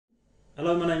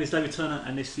Hello, my name is David Turner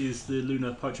and this is the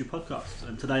Lunar Poetry Podcast.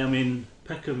 And today I'm in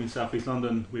Peckham in South East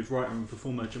London with writer and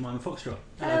performer Jemima Foxtrot.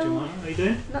 Hello Jemima, how are you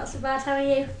doing? Not so bad, how are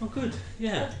you? Oh good,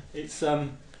 yeah. Good. It's a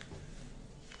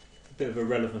bit of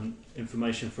irrelevant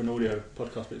information for an audio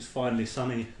podcast, but it's finally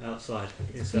sunny outside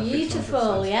in South East Beautiful,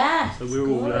 London. yeah. So we're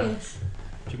all, glorious.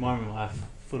 Jemima and I are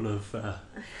full of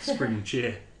spring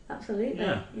cheer. Absolutely,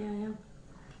 Yeah. yeah.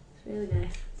 It's really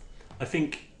nice. I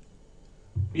think,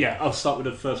 I'll start with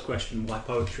the first question, why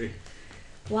poetry?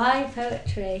 Why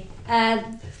poetry?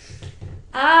 I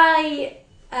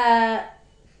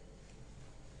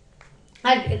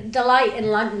delight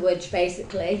in language,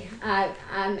 basically.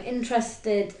 I'm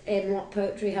interested in what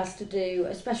poetry has to do,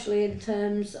 especially in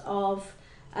terms of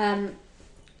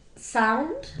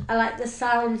sound. I like the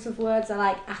sounds of words, I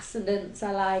like assonance,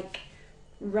 I like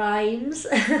rhymes.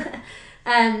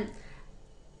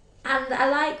 And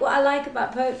what I like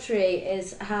about poetry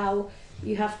is how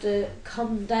you have to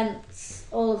condense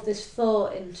all of this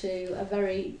thought into a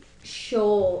very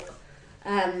short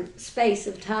space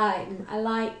of time. I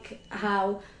like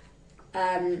how,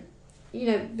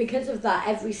 because of that,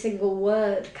 every single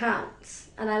word counts.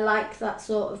 And I like that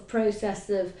sort of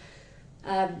process of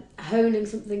honing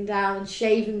something down,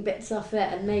 shaving bits off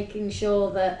it and making sure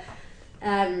that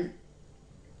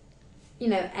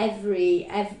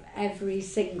every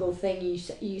single thing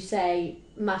you say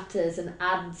matters and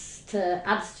adds to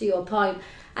your point.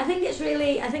 I think it's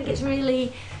really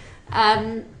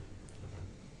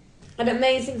an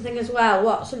amazing thing as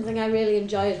well. Something I really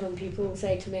enjoy is when people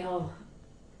say to me, "Oh,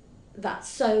 that's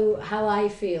so how I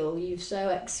feel. You've so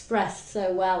expressed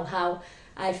so well how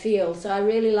I feel." So I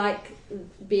really like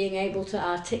being able to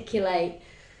articulate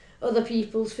other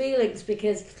people's feelings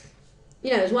because,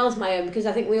 as well as my own, because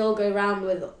I think we all go around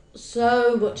with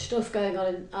so much stuff going on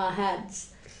in our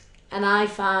heads, and I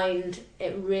find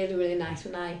it really, really nice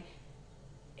when I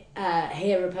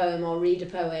hear a poem or read a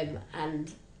poem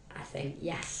and I think,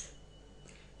 yes.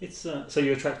 It's so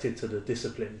you're attracted to the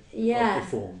discipline of the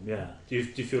form, yeah. Do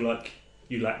you feel like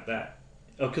you lack that?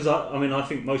 Because I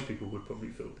think most people would probably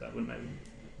feel that, wouldn't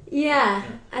they? Yeah,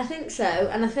 I think so,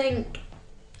 and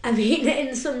I mean,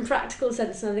 in some practical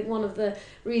sense, and I think one of the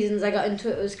reasons I got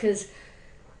into it was because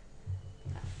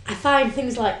I find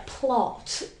things like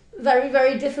plot very,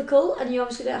 very difficult, and you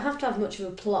obviously don't have to have much of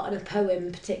a plot in a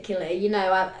poem particularly.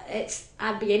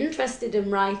 I'd be interested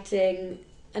in writing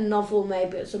a novel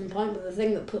maybe at some point, but the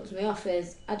thing that puts me off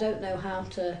is I don't know how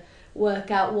to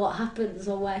work out what happens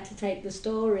or where to take the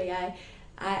story.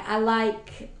 I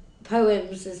like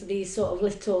poems as these sort of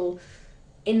little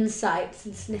insights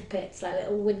and snippets, like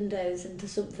little windows into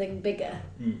something bigger,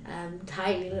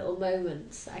 tiny little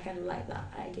moments. I kind of like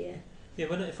that idea. Yeah,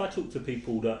 if I talk to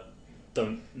people that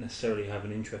don't necessarily have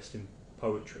an interest in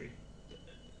poetry,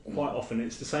 quite often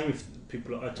it's the same with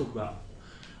people that I talk about.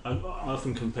 I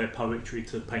often compare poetry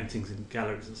to paintings in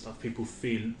galleries and stuff. People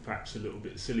feel perhaps a little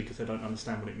bit silly because they don't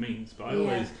understand what it means, but I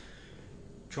always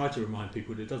try to remind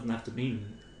people that it doesn't have to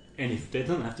mean anything. There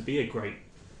doesn't have to be a great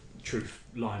truth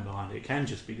line behind it. It can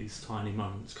just be these tiny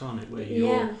moments, can't it, where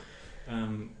you're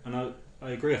and I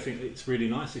agree. I think it's really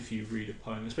nice if you read a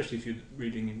poem, especially if you're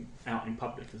reading out in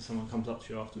public and someone comes up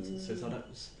to you afterwards and says, "Oh, that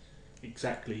was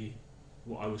exactly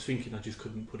what I was thinking, I just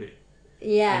couldn't put it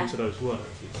into those words."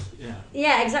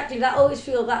 Yeah, exactly. That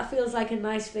feels like a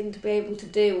nice thing to be able to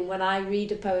do. And when I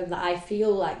read a poem that I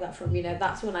feel like that from,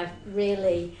 that's when I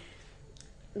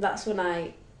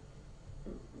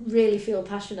really feel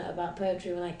passionate about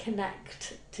poetry, when I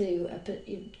connect to a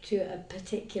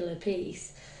particular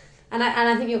piece. And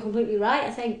I think you're completely right.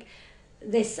 I think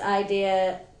this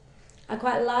idea, I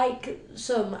quite like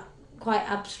some quite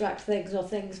abstract things or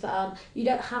things that you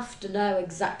don't have to know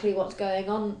exactly what's going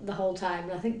on the whole time.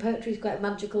 And I think poetry is quite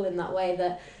magical in that way,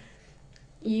 that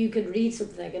you could read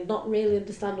something and not really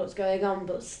understand what's going on,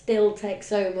 but still take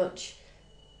so much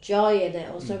joy in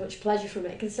it or so much pleasure from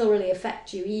it. It can still really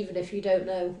affect you even if you don't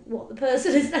know what the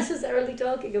person is necessarily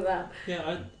talking about.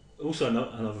 Yeah, also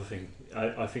another thing,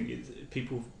 I think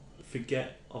people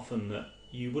forget often that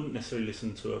you wouldn't necessarily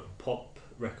listen to a pop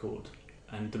record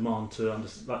and demand to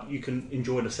understand. Like, you can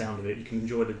enjoy the sound of it, you can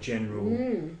enjoy the general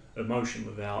emotion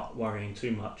without worrying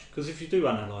too much. Because if you do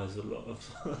analyse a lot of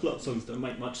songs that don't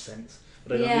make much sense,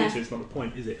 but they don't need to, it's not the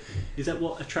point, is it? Is that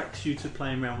what attracts you to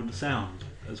playing around with the sound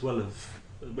as well as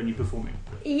when you're performing?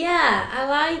 Yeah, I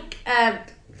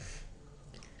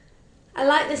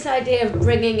like this idea of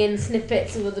bringing in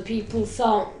snippets of other people's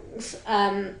songs.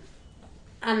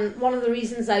 And one of the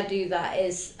reasons I do that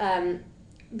is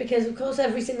because of course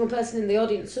every single person in the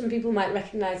audience, some people might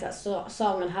recognise that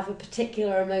song and have a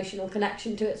particular emotional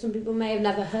connection to it, some people may have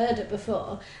never heard it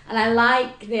before, and I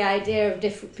like the idea of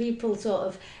different people sort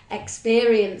of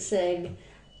experiencing,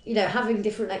 having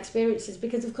different experiences,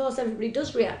 because of course everybody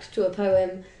does react to a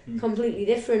poem completely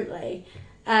differently,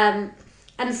 and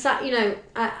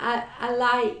I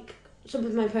like some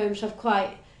of my poems have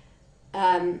quite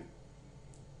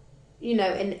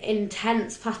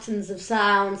intense patterns of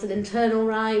sounds and internal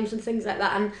rhymes and things like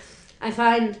that, and I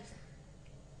find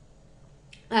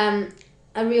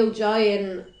a real joy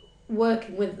in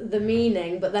working with the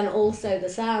meaning but then also the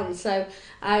sound. So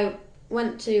I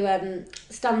went to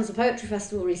Stanza Poetry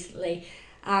Festival recently,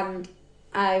 and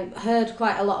I heard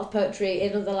quite a lot of poetry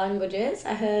in other languages.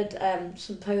 I heard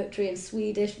some poetry in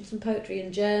Swedish and some poetry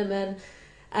in German.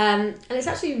 And it's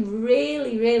actually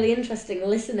really, really interesting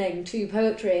listening to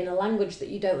poetry in a language that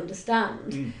you don't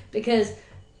understand, because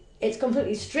it's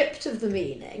completely stripped of the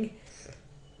meaning,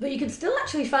 but you can still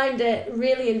actually find it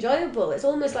really enjoyable. It's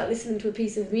almost like listening to a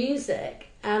piece of music,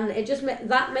 and it just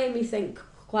that made me think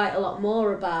quite a lot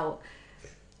more about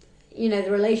the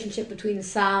relationship between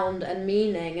sound and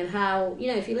meaning, and how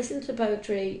if you listen to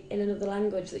poetry in another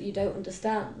language that you don't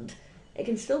understand, it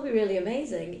can still be really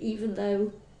amazing, even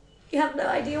though you have no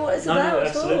idea what it's about. No,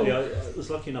 absolutely. At all. I was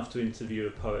lucky enough to interview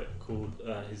a poet called,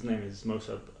 his name is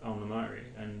Mosab Al-Namari,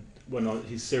 and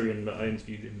he's Syrian, but I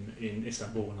interviewed him in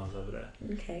Istanbul when I was over there.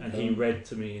 Okay, and cool. he read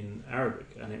to me in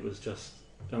Arabic, and it was just,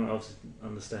 I don't obviously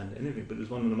understand anything, but it was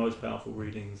one of the most powerful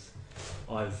readings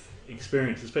I've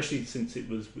experienced, especially since it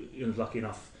was, lucky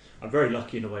enough. I'm very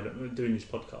lucky in a way that doing this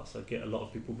podcast, I get a lot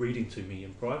of people reading to me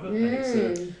in private,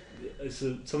 and it's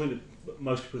something that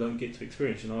most people don't get to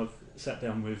experience, and I've sat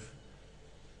down with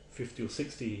 50 or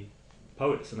 60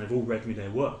 poets, and they've all read me their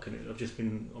work, and I've just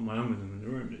been on my own with them in the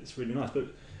room. It's really nice. But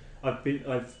I've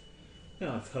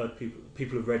heard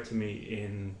people have read to me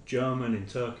in German, in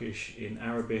Turkish, in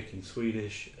Arabic, in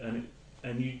Swedish, and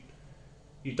you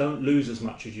don't lose as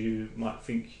much as you might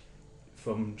think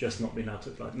from just not being able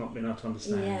to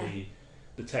understand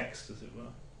the text, as it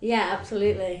were. Yeah,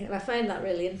 absolutely, and I find that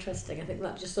really interesting. I think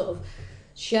that just sort of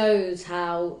shows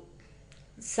how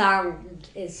sound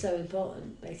is so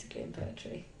important, basically, in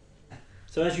poetry.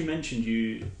 So, as you mentioned,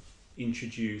 you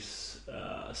introduce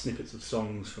snippets of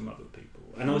songs from other people,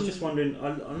 and I was just wondering,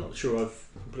 I'm not sure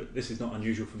this is not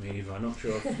unusual for me either, I'm not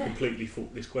sure I've completely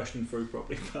thought this question through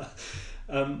properly, but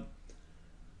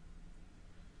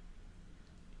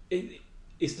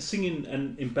is the singing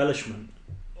an embellishment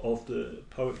of the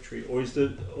poetry, or are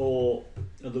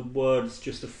the words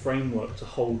just a framework to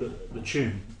hold the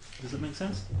tune? Does that make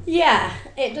sense? Yeah,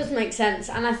 it does make sense,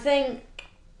 and I think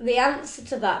the answer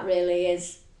to that really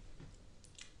is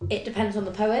it depends on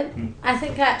the poem. I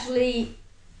think actually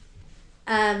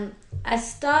I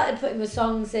started putting the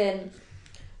songs in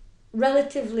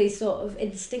relatively sort of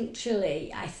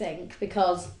instinctually, I think,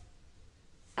 because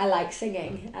I like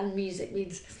singing and music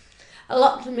means a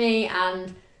lot to me,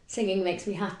 and singing makes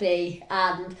me happy,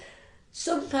 and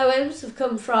some poems have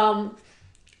come from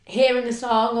hearing a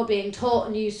song or being taught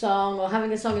a new song or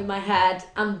having a song in my head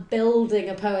and building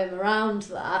a poem around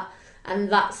that,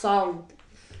 and that song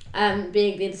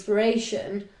being the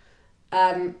inspiration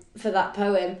for that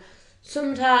poem.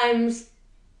 Sometimes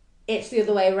it's the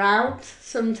other way around.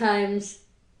 Sometimes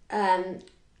I'm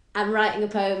writing a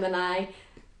poem, and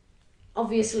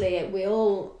we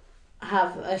all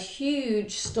have a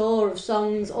huge store of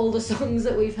songs, all the songs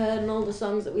that we've heard and all the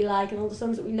songs that we like and all the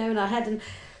songs that we know in our head, and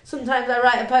sometimes I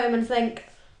write a poem and think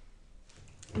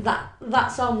that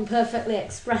song perfectly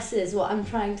expresses what I'm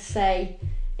trying to say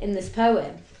in this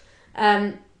poem.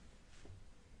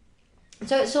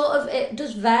 So it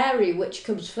does vary which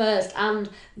comes first, and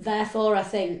therefore I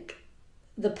think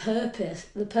the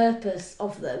purpose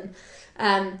of them.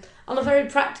 On a very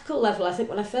practical level, I think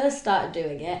when I first started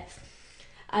doing it,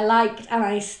 I liked, and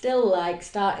I still like,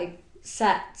 starting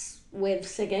sets with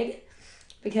singing,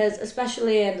 because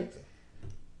especially in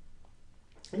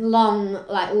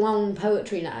long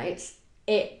poetry nights,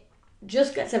 it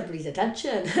just gets everybody's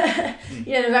attention.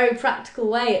 In a very practical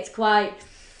way, it's quite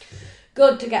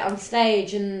good to get on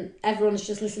stage and everyone's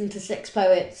just listening to six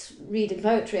poets reading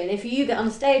poetry, and if you get on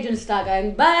stage and start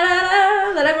going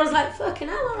ba-da-da, then everyone's like, fucking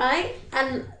hell, alright.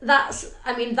 And that's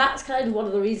kind of one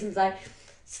of the reasons I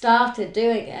started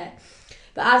doing it.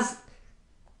 But as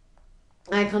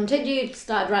I continued,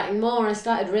 started writing more, I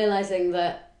started realising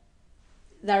that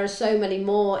there are so many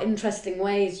more interesting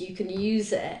ways you can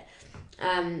use it.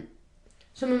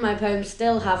 Some of my poems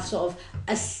still have sort of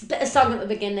a bit of song at the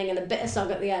beginning and a bit of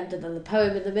song at the end, and then the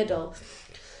poem in the middle.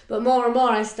 But more and more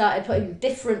I started putting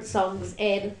different songs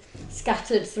in,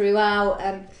 scattered throughout.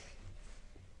 And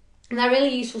they're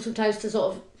really useful sometimes to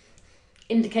sort of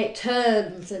indicate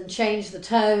turns and change the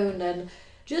tone and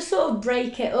just sort of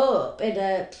break it up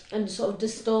and sort of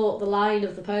distort the line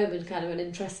of the poem in kind of an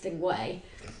interesting way.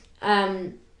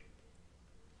 And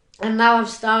now I've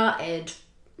started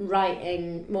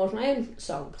writing more of my own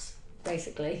songs,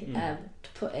 basically, to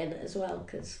put in as well,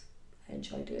 because I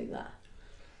enjoy doing that.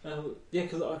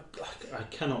 Because I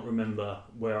cannot remember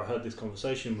where I heard this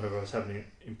conversation, whether I was having it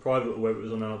in private or whether it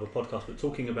was on another podcast, but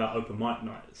talking about open mic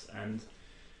nights and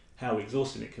how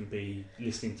exhausting it can be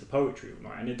listening to poetry all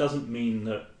night. And it doesn't mean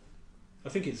that... I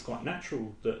think it's quite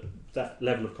natural that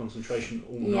level of concentration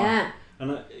all night.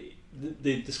 And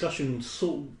the discussion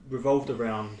sort of revolved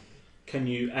around, can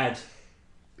you add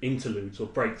interludes or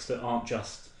breaks that aren't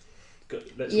just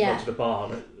let's go to the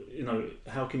bar?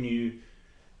 How can you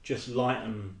just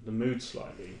lighten the mood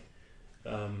slightly?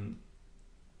 I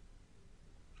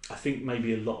think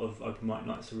maybe a lot of open mic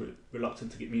nights are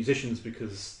reluctant to get musicians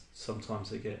because sometimes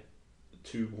they get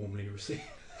too warmly received.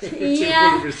 And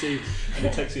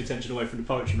it takes the attention away from the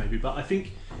poetry maybe. But I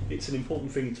think it's an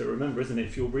important thing to remember, isn't it?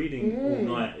 If you're reading all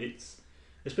night,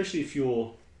 especially if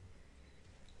you're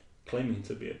claiming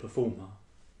to be a performer.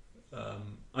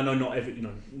 I know not every,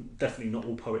 definitely not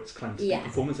all poets claim to be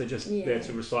performers. They're just there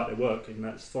to recite their work, and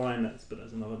that's fine. But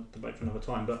that's another debate for another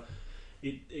time. But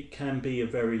it can be a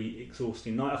very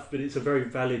exhausting night. But it's a very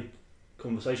valid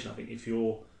conversation, I think. If we're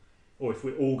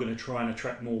all going to try and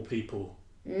attract more people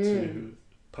to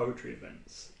poetry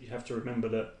events, you have to remember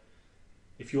that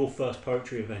if your first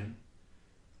poetry event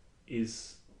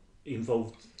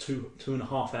involved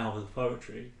 2.5 hours of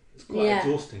poetry, it's quite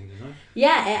exhausting,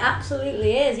 Yeah, it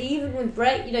absolutely is. Even with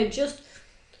break, just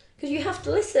because you have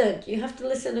to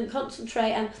listen and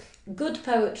concentrate. And good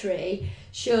poetry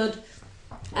should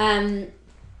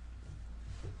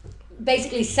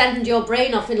basically send your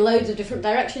brain off in loads of different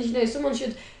directions. Someone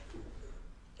should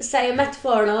say a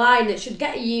metaphor and a line that should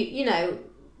get you,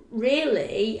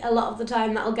 really a lot of the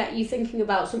time that'll get you thinking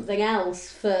about something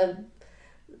else for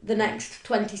the next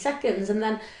 20 seconds. And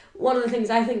then one of the things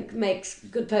I think makes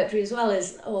good poetry as well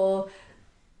or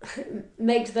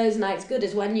makes those nights good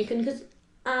is when you can, because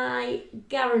I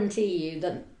guarantee you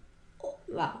that,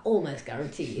 almost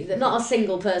guarantee you that not a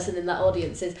single person in that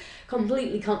audience is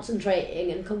completely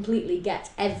concentrating and completely gets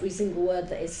every single word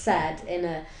that is said in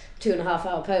a 2.5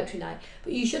 hour poetry night.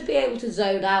 But you should be able to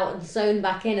zone out and zone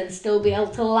back in and still be able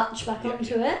to latch back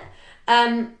onto it.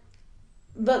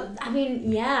 But I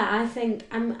mean, I think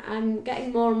I'm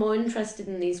getting more and more interested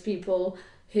in these people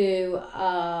who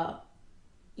are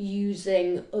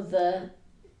using other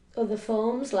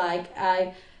forms. Like,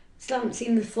 I still haven't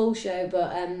seen the full show,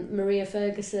 but Maria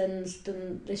Ferguson's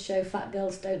done this show Fat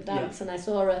Girls Don't Dance, and I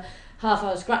saw a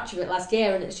half-hour scratch of it last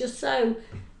year, and it's just so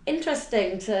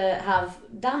interesting to have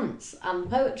dance and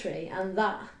poetry, and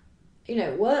that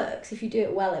it works. If you do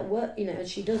it well, it works. As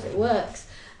she does, it works.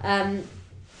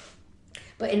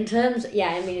 But in terms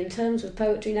of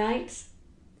poetry nights,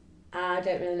 I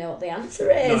don't really know what the answer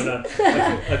is. No.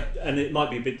 And it might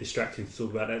be a bit distracting to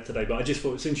talk about that today, but I just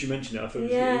thought, since you mentioned it, I thought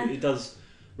it does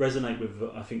resonate with,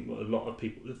 I think, a lot of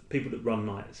people that run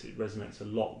nights. It resonates a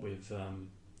lot with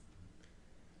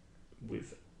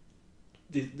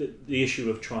the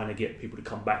issue of trying to get people to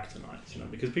come back to nights,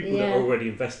 because people that are already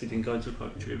invested in going to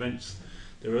poetry events,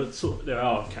 there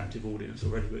are a captive audience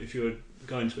already. But if you're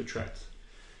going to attract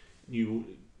new,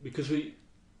 because am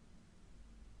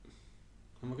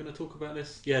I going to talk about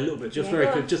this? Yeah, a little bit, just very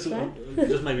quick, just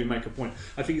maybe make a point.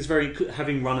 I think it's very,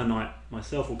 having run a night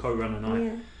myself or co-run a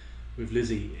night with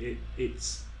Lizzie,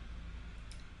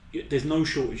 there's no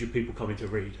shortage of people coming to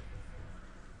read.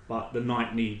 But the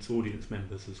night needs audience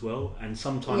members as well, and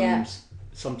sometimes,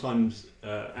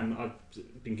 and I've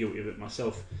been guilty of it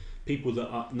myself, people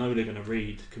that know they're going to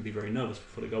read can be very nervous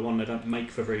before they go on. They don't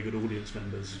make for very good audience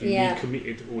members. You need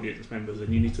committed audience members,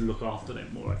 and you need to look after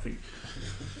them more, I think.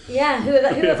 Yeah, who are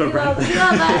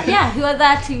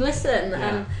there to listen.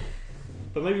 Yeah.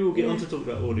 But maybe we'll get on to talk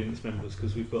about audience members,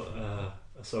 because we've got a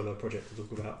solo project to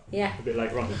talk about a bit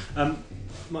later on.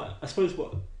 I suppose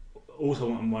what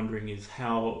I'm wondering is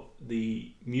how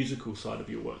the musical side of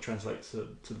your work translates to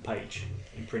the page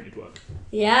in printed work.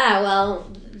 Yeah,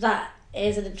 well, that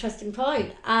is an interesting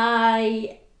point.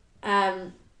 I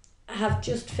have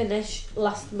just finished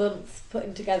last month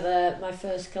putting together my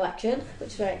first collection, which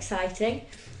is very exciting.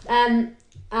 And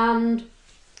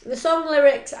the song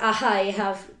lyrics I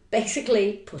have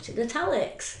basically put in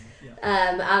italics.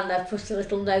 And I've put a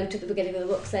little note at the beginning of the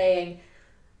book saying,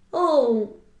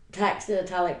 all text in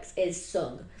italics is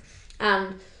sung.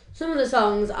 And some of the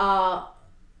songs are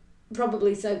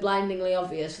probably so blindingly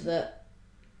obvious that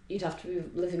you'd have to be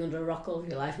living under a rock all of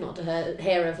your life not to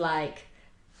hear of, like,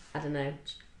 I don't know,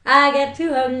 I get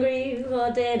too hungry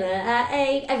for dinner at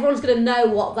 8. Everyone's going to know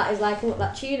what that is like and what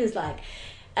that tune is like.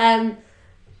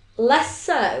 Less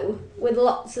so with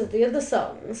lots of the other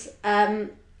songs.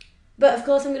 But of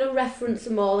course I'm going to reference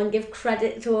them all and give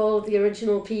credit to all of the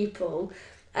original people.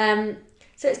 So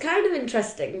it's kind of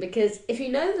interesting because if you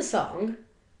know the song,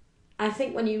 I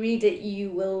think when you read it you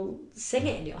will sing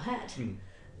it in your head.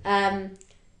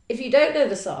 If you don't know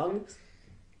the song,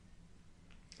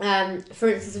 for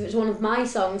instance, if it's one of my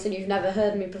songs and you've never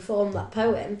heard me perform that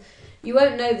poem, you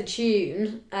won't know the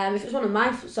tune. If it's one of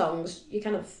my songs, you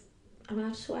kind of... Am I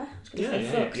allowed to swear?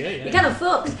 Yeah. You're kind of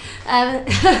fucked.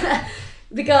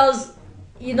 Because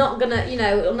you're not going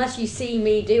to, unless you see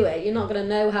me do it, you're not going to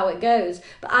know how it goes.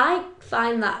 But I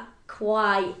find that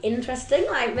quite interesting.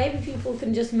 Like, maybe people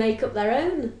can just make up their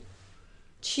own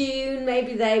tune.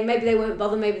 Maybe they won't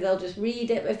bother. Maybe they'll just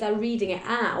read it. But if they're reading it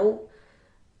out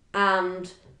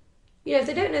and... if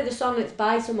they don't know the song and it's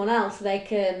by someone else, they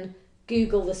can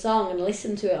Google the song and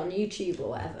listen to it on YouTube or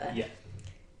whatever. Yeah.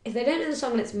 If they don't know the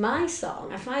song and it's my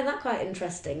song, I find that quite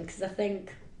interesting because I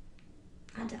think,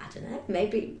 I don't know,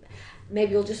 maybe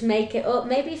you'll just make it up.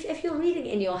 Maybe if you're reading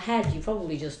it in your head, you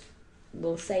probably just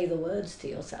will say the words to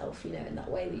yourself, in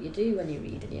that way that you do when you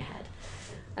read in your head.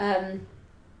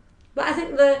 But I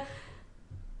think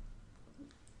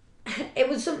it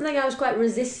was something I was quite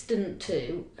resistant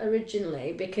to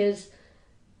originally because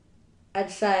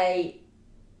I'd say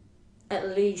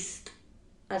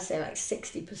like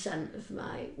 60% of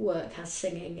my work has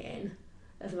singing in,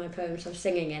 of my poems have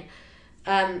singing in.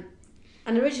 And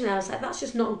originally I was like, that's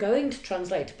just not going to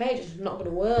translate to page, it's not going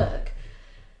to work.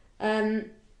 But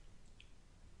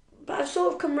I've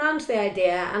sort of come round to the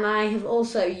idea, and I have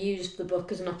also used the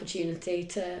book as an opportunity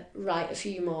to write a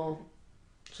few more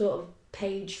sort of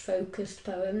page-focused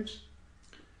poems.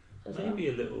 Maybe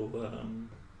a little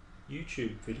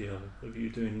YouTube video of you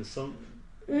doing the song.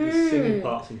 The singing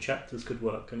parts in chapters could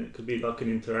work, and it could be like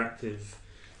an interactive.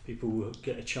 People will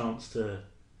get a chance to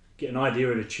get an idea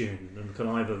of the tune and can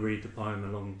either read the poem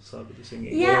alongside with the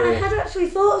singing. Yeah, I had actually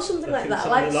thought of something like that.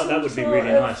 Something like that would be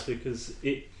really nice because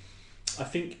I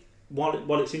think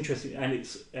while it's interesting and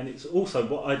it's also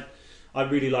what I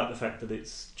really like the fact that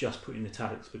it's just put in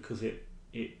italics because it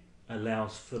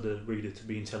allows for the reader to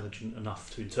be intelligent enough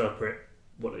to interpret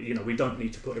what we don't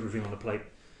need to put everything on a plate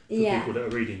for people that are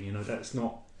reading. That's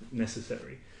not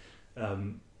necessary.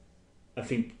 I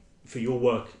think for your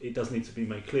work it does need to be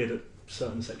made clear that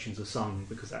certain sections are sung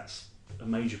because that's a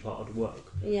major part of the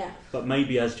work. Yeah. But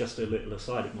maybe as just a little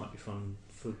aside, it might be fun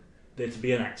for there to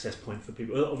be an access point for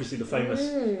people. Obviously, the famous,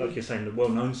 like you're saying, the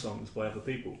well-known songs by other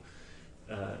people.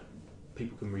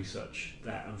 People can research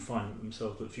that and find it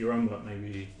themselves. But for your own work,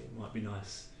 maybe it might be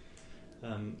nice.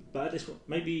 But at this point,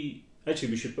 maybe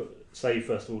actually we should say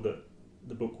first of all that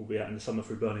the book will be out in the summer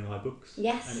through Burning Eye Books.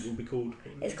 Yes. And it will be called.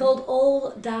 It's called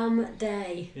All Damn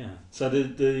Day. Yeah. So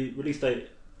the release date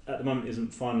at the moment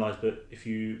isn't finalised, but if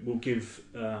you will give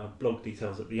blog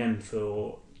details at the end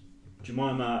for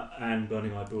Jemima and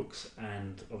Burning Eye Books,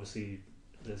 and obviously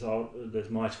there's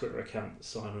my Twitter account,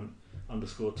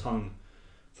 Simon_Tongue,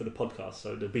 for the podcast.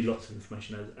 So there'll be lots of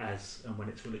information as and when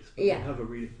it's released. But we'll have a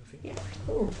reading, I think. Yeah,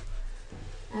 cool.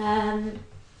 I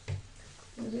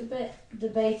was a bit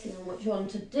debating on which one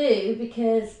to do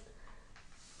because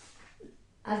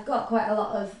I've got quite a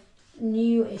lot of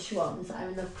new-ish ones that I'm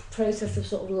in the process of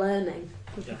sort of learning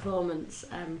for performance.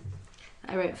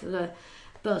 I wrote for the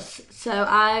bus, so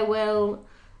I will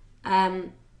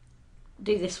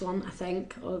do this one, I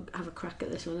think, or have a crack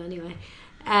at this one anyway.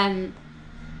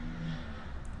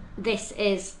 This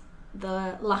is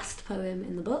the last poem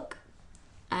in the book,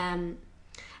 and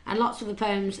lots of the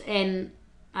poems in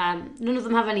none of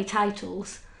them have any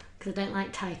titles because I don't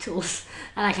like titles,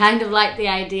 and I kind of like the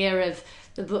idea of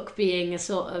the book being a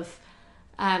sort of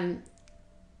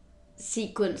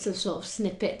sequence of sort of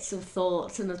snippets of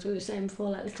thoughts, and as we were saying before,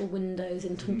 like little windows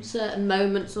into certain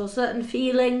moments or certain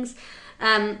feelings.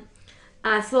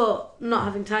 I thought not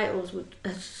having titles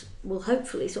will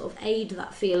hopefully sort of aid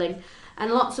that feeling,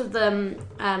 and lots of them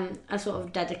are sort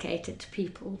of dedicated to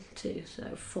people too,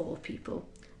 so for people.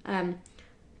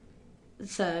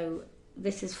 So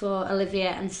this is for Olivia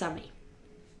and Sammy.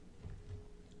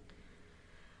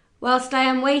 Whilst I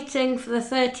am waiting for the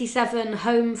 37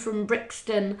 home from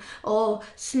Brixton, or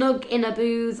snug in a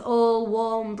booth all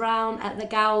warm brown at the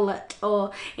Gowlet, or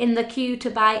in the queue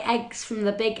to buy eggs from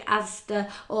the big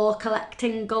Asda, or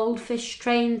collecting goldfish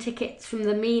train tickets from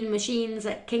the mean machines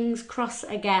at King's Cross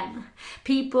again,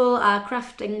 people are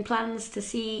crafting plans to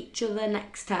see each other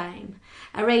next time.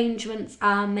 Arrangements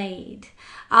are made.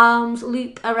 Arms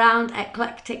loop around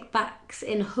eclectic backs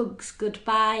in hugs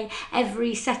goodbye.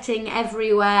 Every setting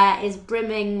everywhere is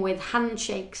brimming with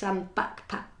handshakes and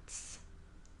backpats.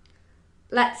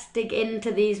 Let's dig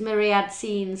into these myriad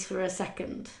scenes for a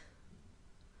second.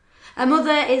 A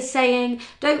mother is saying,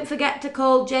 "Don't forget to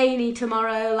call Janie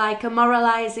tomorrow," like a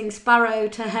moralising sparrow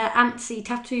to her antsy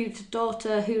tattooed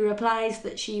daughter who replies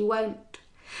that she won't.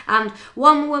 And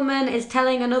one woman is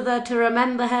telling another to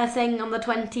remember her thing on the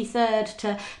 23rd,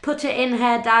 to put it in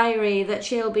her diary that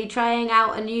she'll be trying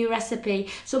out a new recipe,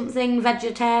 something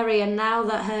vegetarian now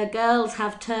that her girls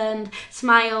have turned,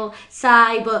 smile,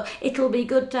 sigh, but it'll be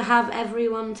good to have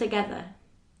everyone together.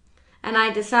 And I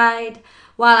decide,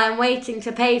 while I'm waiting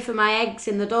to pay for my eggs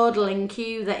in the dawdling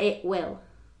queue, that it will.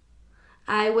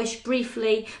 I wish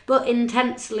briefly but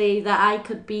intensely that I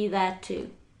could be there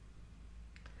too.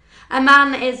 A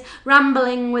man is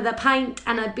rambling with a pint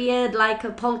and a beard like a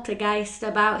poltergeist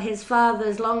about his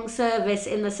father's long service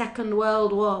in the Second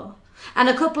World War. And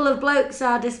a couple of blokes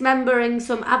are dismembering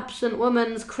some absent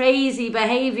woman's crazy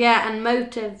behaviour and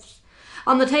motives.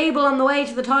 On the table on the way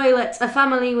to the toilets, a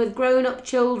family with grown-up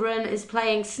children is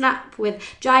playing Snap with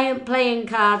giant playing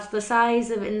cards the size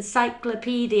of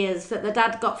encyclopedias that the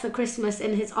dad got for Christmas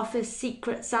in his office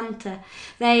Secret Santa.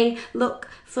 They look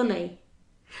funny.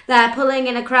 They're pulling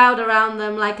in a crowd around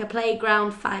them like a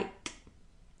playground fight.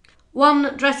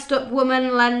 One dressed-up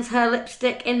woman lends her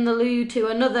lipstick in the loo to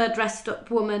another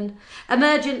dressed-up woman.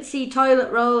 Emergency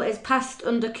toilet roll is passed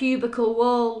under cubicle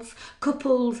walls.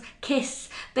 Couples kiss.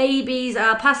 Babies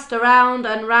are passed around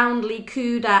and roundly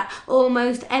cooed at.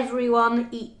 Almost everyone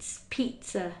eats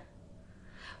pizza.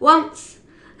 Once,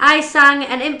 I sang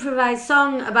an improvised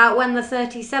song about when the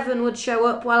 37 would show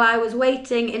up while I was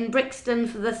waiting in Brixton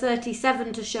for the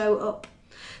 37 to show up.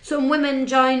 Some women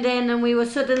joined in and we were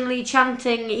suddenly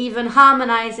chanting, even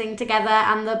harmonising together,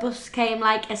 and the bus came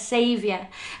like a saviour.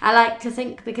 I like to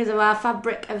think because of our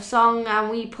fabric of song, and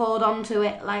we poured onto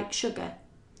it like sugar.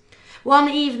 One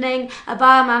evening, a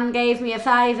barman gave me a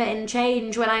 £5 in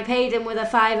change when I paid him with a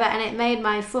 £5, and it made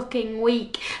my fucking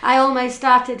week. I almost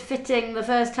started fitting the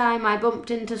first time I bumped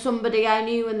into somebody I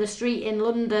knew in the street in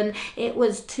London. It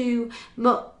was too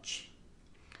much.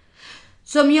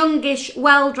 Some youngish,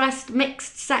 well-dressed,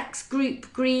 mixed-sex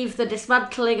group grieve the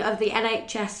dismantling of the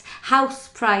NHS. House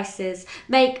prices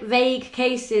make vague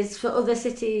cases for other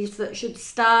cities that should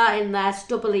star in their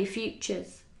stubbly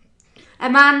futures. A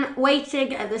man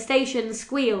waiting at the station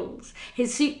squeals.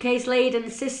 His suitcase-laden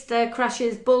sister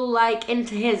crashes bull-like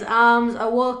into his arms. A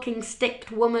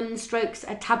walking-sticked woman strokes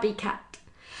a tabby cat.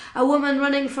 A woman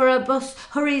running for a bus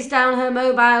hurries down her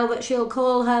mobile that she'll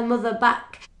call her mother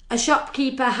back. A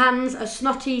shopkeeper hands a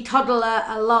snotty toddler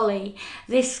a lolly.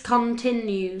 This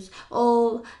continues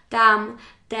all damn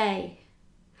day.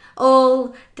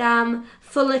 All damn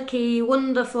frolicky,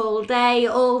 wonderful day,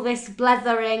 all this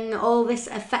blethering, all this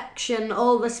affection,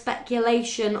 all the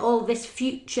speculation, all this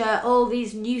future, all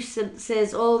these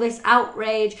nuisances, all this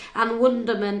outrage and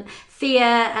wonderment, fear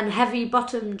and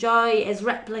heavy-bottomed joy is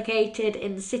replicated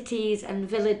in cities and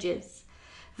villages.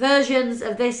 Versions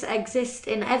of this exist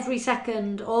in every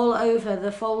second all over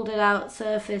the folded-out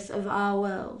surface of our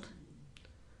world.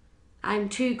 I'm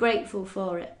too grateful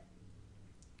for it.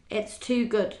 It's too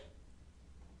good.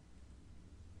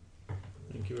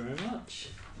 Thank you very much.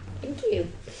 Thank you.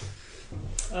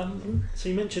 So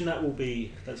you mentioned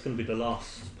that's going to be the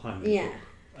last poem. Yeah.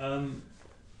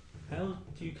 How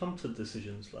do you come to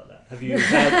decisions like that? Have you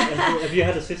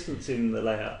had assistance in the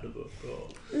layout of the book? Or?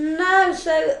 No,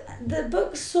 so the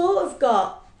book sort of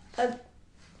got a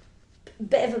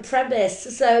bit of a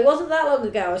premise. So it wasn't that long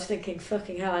ago I was thinking,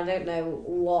 fucking hell, I don't know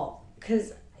what.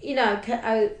 Because,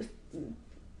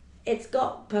 it's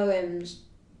got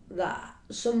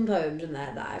some poems in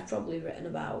there that I've probably written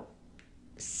about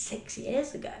 6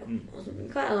 years ago. It was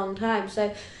quite a long time.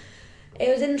 So it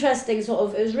was interesting, it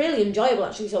was really enjoyable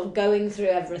actually, going through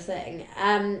everything.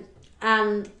 And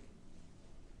one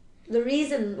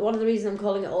of the reasons I'm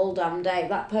calling it All Damn Day,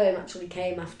 that poem actually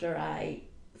came after I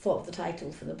thought of the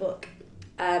title for the book,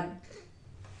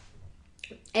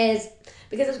 is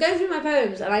because I was going through my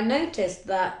poems and I noticed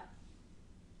that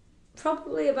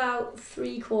probably about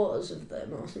 3/4 of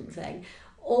them or something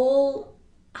all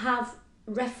have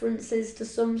references to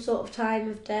some sort of time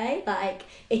of day, like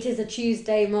it is a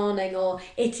Tuesday morning, or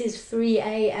it is 3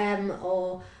 a.m,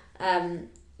 or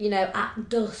at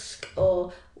dusk,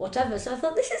 or whatever. So I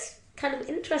thought, this is kind of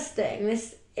interesting.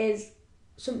 This is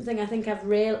something I think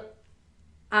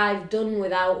I've done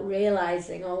without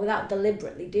realising, or without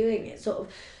deliberately doing it. Sort of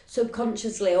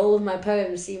subconsciously, all of my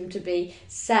poems seem to be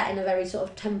set in a very sort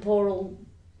of temporal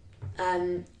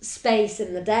space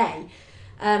in the day.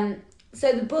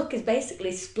 So the book is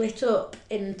basically split up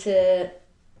into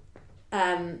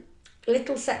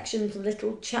little sections,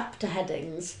 little chapter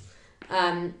headings,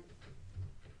 and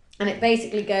it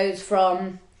basically goes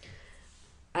from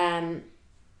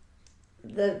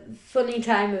the funny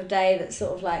time of day that's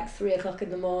sort of like 3 o'clock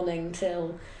in the morning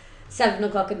till 7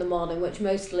 o'clock in the morning, which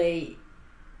mostly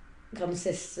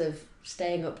consists of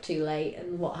staying up too late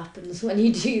and what happens when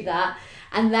you do that.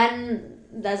 And then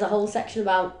there's a whole section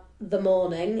about the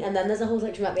morning, and then there's a whole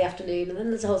section about the afternoon, and then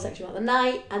there's a whole section about the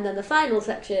night, and then the final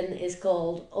section is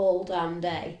called All Damn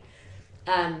Day,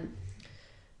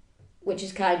 which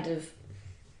is kind of,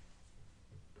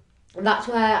 that's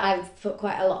where I've put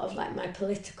quite a lot of like my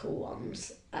political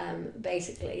ones,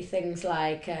 basically things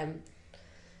like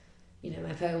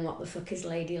my poem "What the Fuck is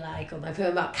Ladylike," or my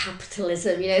poem about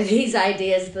capitalism, these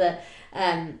ideas that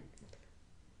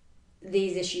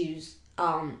these issues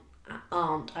aren't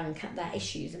and they're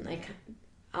issues, and they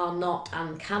are not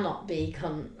and cannot be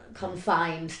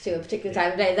confined to a particular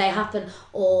time of day. They happen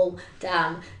all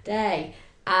damn day.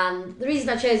 And the reason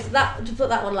I chose that to put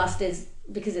that one last is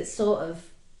because it's sort of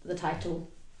the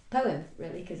title poem,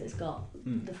 really, because it's got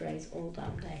the phrase "all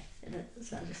damn day" in it.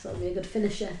 So I just thought it'd be a good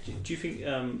finisher. Do you think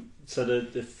so?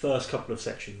 The first couple of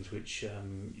sections, which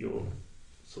you're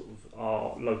sort of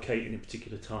are located in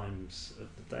particular times of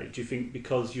the day, do you think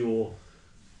because you're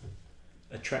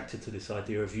attracted to this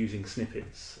idea of using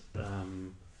snippets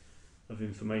of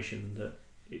information, that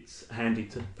it's handy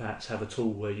to perhaps have a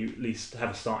tool where you at least have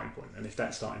a starting point, and if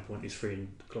that starting point is 3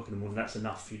 o'clock in the morning, that's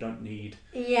enough. You don't need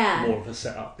more of a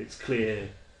setup. It's clear.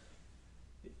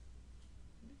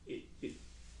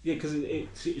 Because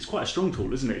it's quite a strong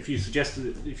tool, isn't it?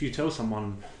 If you tell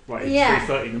someone, right, it's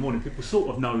 3:30 in the morning, people sort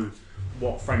of know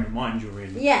what frame of mind you're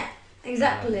in. Yeah,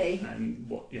 exactly. And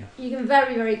what, you can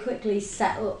very, very quickly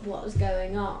set up what's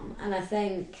going on, and I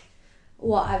think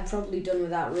what I've probably done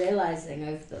without realising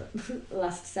over the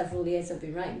last several years I've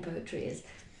been writing poetry is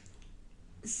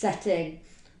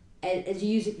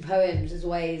using poems as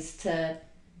ways to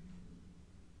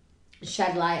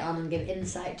shed light on and give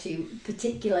insight to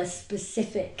particular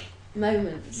specific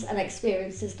moments and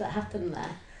experiences that happen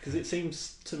there. Because it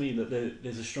seems to me that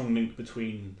there's a strong link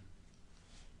between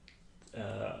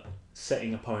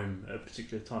setting a poem at a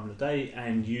particular time of the day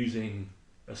and using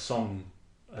a song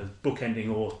as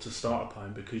bookending or to start a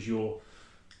poem, because you're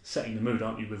setting the mood,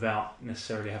 aren't you, without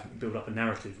necessarily having to build up a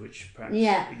narrative, which perhaps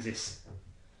exists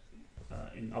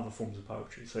in other forms of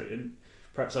poetry. So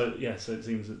it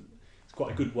seems that it's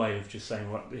quite a good way of just saying,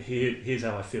 right, here's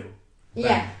how I feel.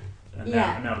 Yeah. And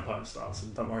now the poem starts,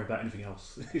 and don't worry about anything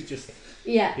else. It's just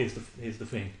here's the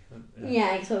thing.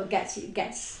 It sort of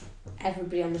gets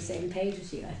everybody on the same page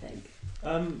as you, I think.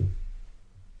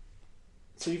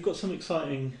 So you've got some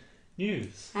exciting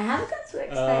news. I have got some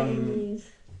exciting news.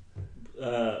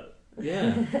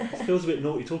 It feels a bit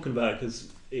naughty talking about it,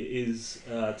 because it is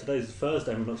today's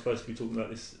Thursday, and we're not supposed to be talking about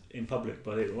this in public,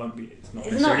 but it won't be. It's not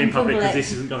necessarily in public because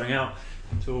this isn't going out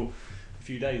until a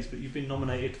few days. But you've been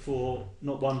nominated for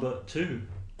not one but 2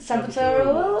 Saboteur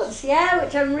Awards, which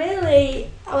I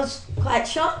was quite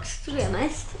shocked, to be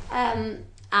honest,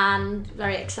 and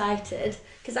very excited,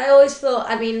 because I always thought,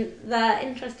 they're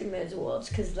interesting, those awards,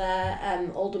 because they're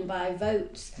all done by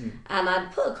votes, and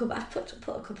I'd put a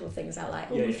couple of things out,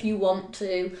 like, if you want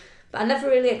to, but I never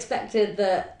really expected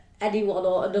that anyone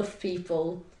or enough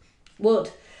people would.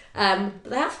 But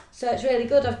they have, so it's really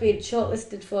good. I've been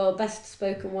shortlisted for Best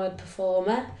Spoken Word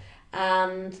Performer,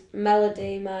 and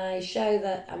Melody, my show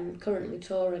that I'm currently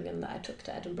touring and that I took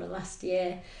to Edinburgh last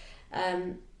year,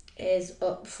 is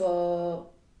up for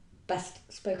Best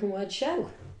Spoken Word Show.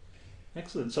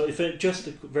 Excellent. So just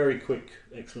a very quick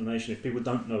explanation, if people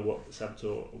don't know what the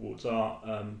Saboteur Awards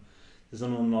are, there's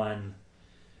an online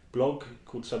blog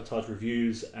called Sabotage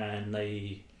Reviews, and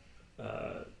they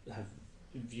have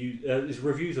it's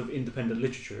reviews of independent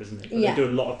literature, isn't it? But they do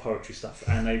a lot of poetry stuff,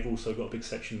 and they've also got a big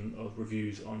section of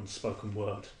reviews on spoken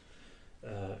word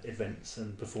events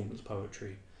and performance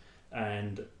poetry.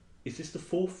 And is this the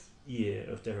 4th year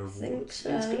of their awards?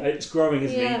 I think so. It's growing,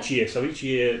 isn't it, each year? So each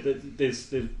year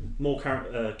there's more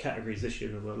categories this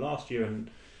year than there were last year, and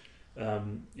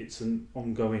it's an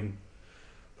ongoing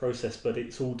process, but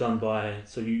it's all done by,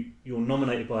 so you're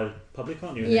nominated by the public,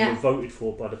 aren't you? And Yeah. then you're voted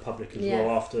for by the public as Yeah.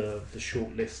 well after the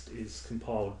short list is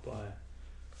compiled by.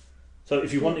 So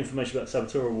if you want information about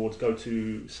Saboteur Awards, go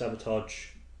to Sabotage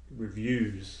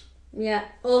Reviews. Yeah.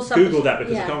 Also, Google that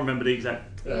because I yeah. can't remember the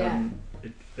exact Yeah.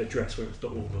 address, whether it's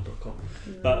 .org or .com.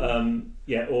 Mm. But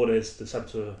yeah, or there's the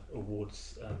Saboteur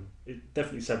Awards.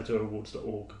 Definitely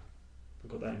saboteurawards.org. I've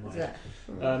got that in Is mind.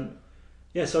 it?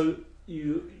 Yeah, so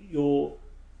you're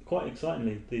quite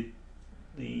excitingly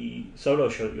the solo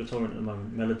show that you're touring at the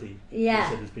moment, Melody, Yeah.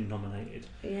 you said has been nominated.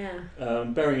 Yeah.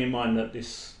 Bearing in mind that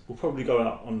this will probably go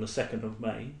out on the 2nd of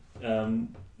May.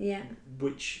 Yeah.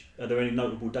 Which are there any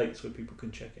notable dates where people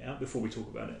can check it out before we talk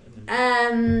about it? And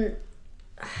then,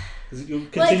 'cause you'll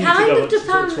continue kind to of go sort of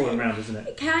depends- touring around, isn't it?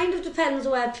 It kind of depends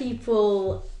where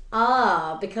people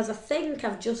are, because I think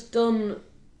I've just done.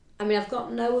 I mean, I've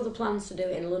got no other plans to do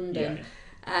it in London.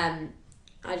 Yeah.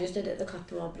 I just did it at the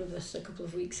Clapham Omnibus a couple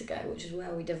of weeks ago, which is where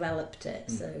we developed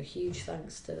it. So huge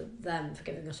thanks to them for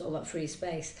giving us all that free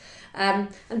space. I'm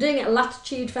doing it at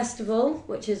Latitude Festival,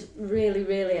 which is really,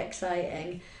 really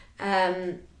exciting.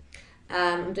 I'm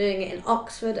doing it in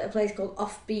Oxford at a place called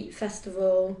Offbeat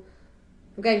Festival.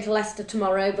 I'm going to Leicester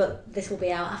tomorrow, but this will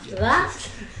be out after that.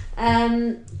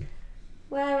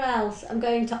 Where else? I'm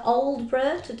going to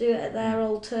Aldborough to do it at their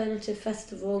alternative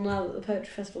festival. Now that the Poetry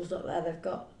Festival's not there, they've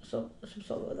got some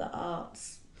sort of other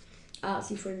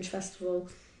artsy fringe festival.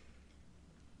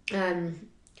 I'm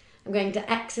going to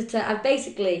Exeter. I've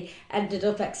basically ended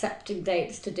up accepting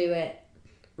dates to do it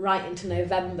right into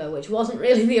November, which wasn't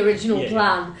really the original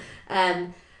plan.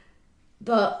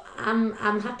 But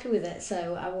I'm happy with it,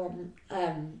 so I want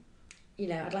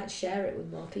I'd like to share it with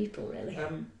more people, really.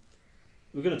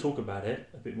 We're going to talk about it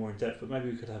a bit more in depth, but maybe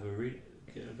we could have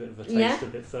get a bit of a taste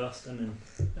of it first, and then.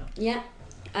 Yeah.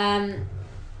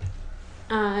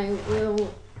 I will.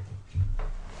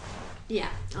 Yeah,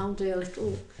 I'll do a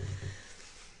little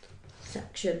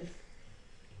section.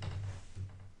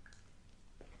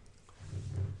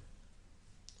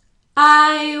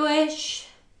 I wish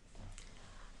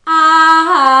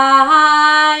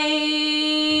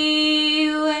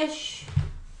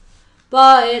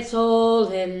but it's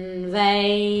all in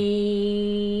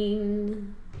vain.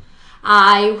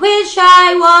 I wish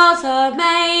I was a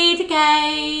maid again,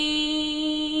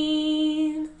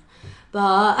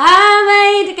 but a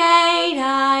maid again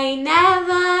I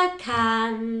never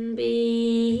can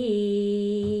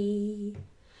be,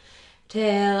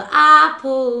 till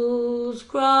apples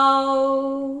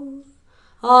grow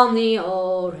on the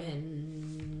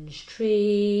orange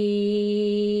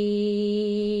tree.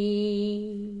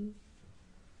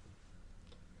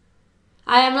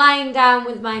 I am lying down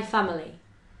with my family,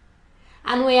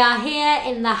 and we are here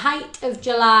in the height of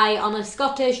July on a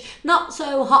Scottish, not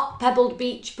so hot pebbled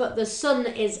beach, but the sun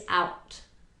is out.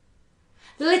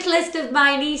 The littlest of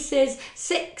my nieces,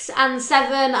 6 and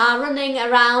 7, are running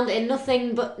around in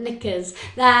nothing but knickers,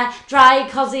 their dry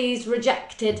cozies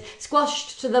rejected,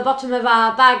 squashed to the bottom of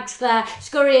our bags. They're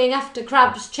scurrying after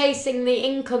crabs, chasing the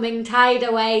incoming tide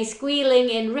away, squealing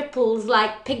in ripples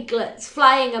like piglets,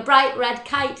 flying a bright red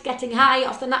kite, getting high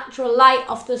off the natural light,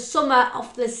 off the summer,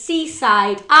 off the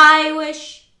seaside. I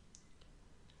wish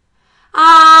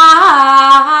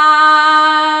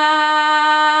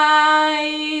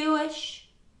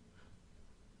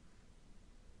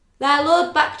they're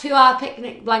lured back to our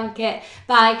picnic blanket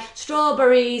by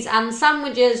strawberries and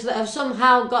sandwiches that have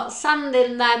somehow got sand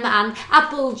in them, and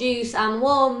apple juice and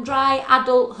warm, dry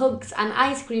adult hugs and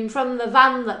ice cream from the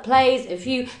van that plays "If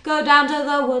you go down to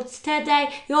the woods today,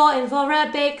 you're in for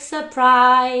a big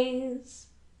surprise."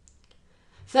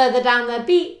 Further down the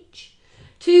beach,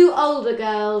 2 older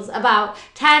girls, about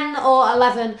 10 or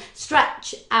 11,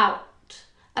 stretch out.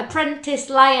 Apprentice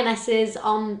lionesses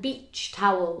on beach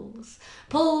towels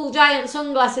pull giant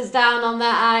sunglasses down on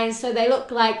their eyes so they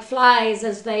look like flies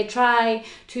as they try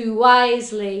to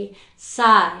wisely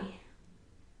sigh.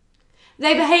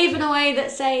 They behave in a way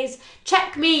that says,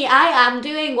 "Check me, I am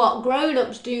doing what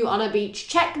grown-ups do on a beach.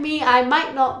 Check me, I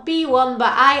might not be one,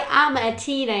 but I am a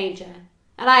teenager.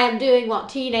 And I am doing what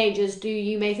teenagers do.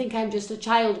 You may think I'm just a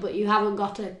child, but you haven't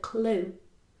got a clue."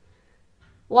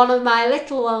 One of my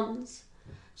little ones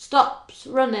stops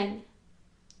running,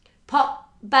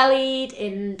 pot-bellied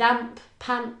in damp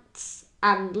pants,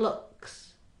 and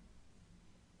looks.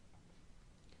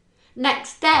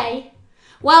 Next day,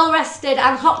 well rested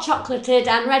and hot chocolated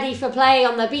and ready for play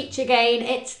on the beach again,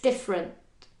 it's different.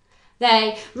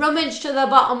 They rummage to the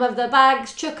bottom of the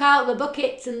bags, chuck out the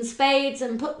buckets and spades,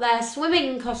 and put their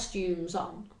swimming costumes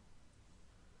on.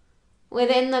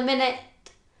 Within the minute,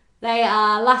 They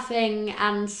are laughing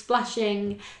and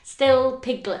splashing, still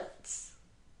piglets.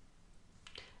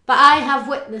 But I have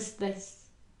witnessed this.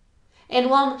 In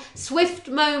one swift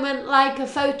moment, like a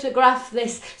photograph,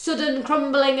 this sudden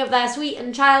crumbling of their sweet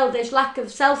and childish lack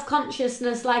of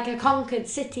self-consciousness like a conquered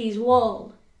city's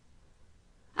wall.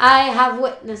 I have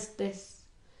witnessed this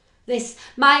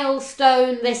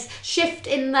milestone, this shift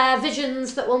in their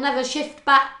visions that will never shift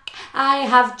back. I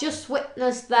have just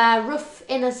witnessed their rough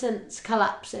innocence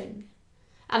collapsing,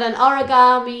 and an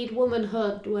origamied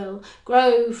womanhood will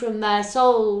grow from their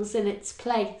souls in its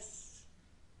place.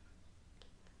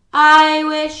 I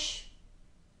wish,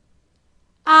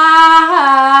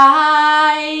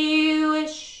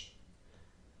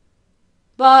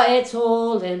 but it's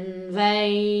all in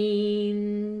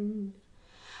vain.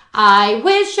 I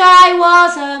wish I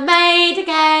was a maid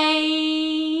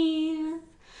again,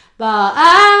 but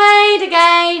a maid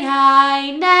again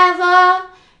I never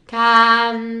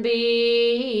can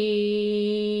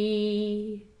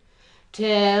be,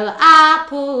 till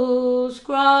apples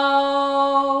grow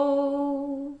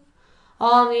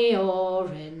on the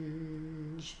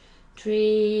orange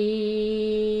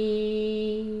tree.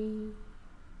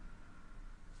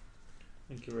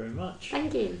 Thank you very much.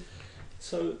 Thank you.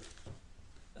 So,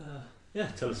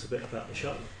 tell us a bit about the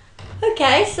show.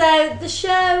 Okay, so the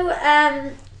show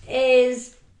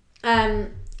is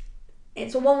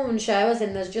it's a one-woman show, as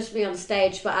in there's just me on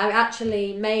stage, but I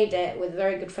actually made it with a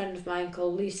very good friend of mine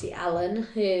called Lucy Allen,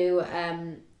 who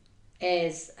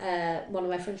is one of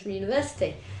my friends from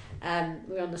university.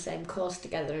 We were on the same course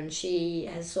together, and she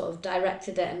has sort of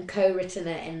directed it and co-written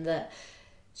it, in that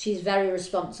she's very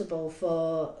responsible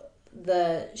for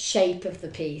the shape of the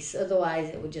piece. Otherwise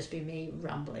it would just be me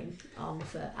rambling on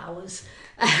for hours.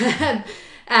 And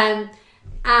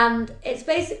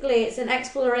it's an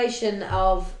exploration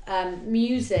of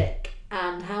music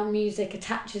and how music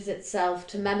attaches itself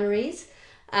to memories,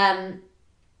 and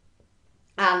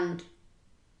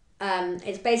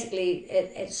it's basically,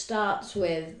 it starts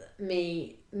with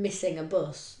me missing a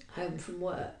bus home from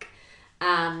work,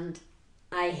 and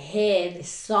I hear this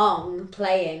song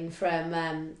playing from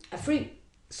a fruit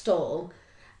stall,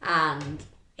 and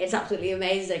it's absolutely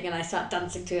amazing, and I start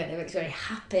dancing to it, and it makes me very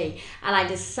happy, and I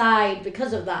decide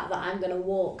because of that I'm going to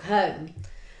walk home.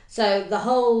 So the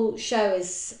whole show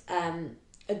is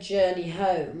a journey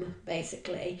home,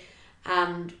 basically,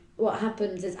 and what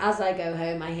happens is, as I go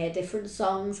home, I hear different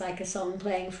songs, like a song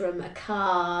playing from a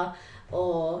car,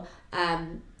 or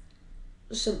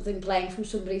something playing from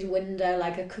somebody's window,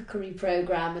 like a cookery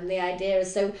programme. And the idea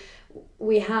is, so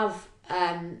we have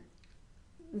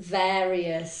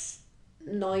various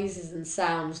noises and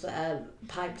sounds that are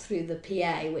piped through the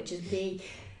PA, which is me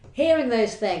hearing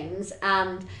those things,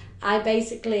 and I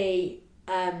basically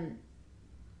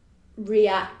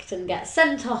react and get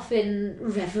sent off in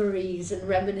reveries and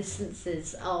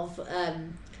reminiscences of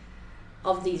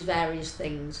these various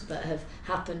things that have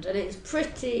happened, and it's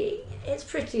pretty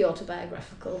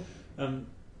autobiographical.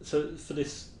 So for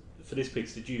this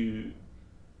piece, did you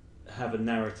have a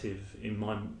narrative in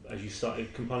mind as you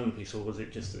started compiling the piece, or was it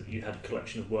just that you had a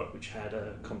collection of work which had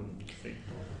a common theme?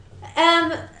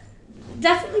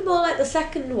 Definitely more like the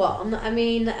second one. I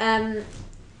mean,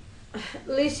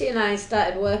 Lucy and I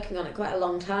started working on it quite a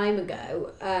long time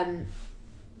ago,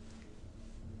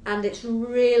 and it's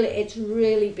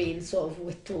really been sort of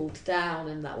whittled down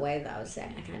in that way that I was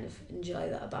saying. I kind of enjoy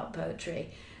that about poetry.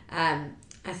 I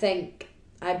think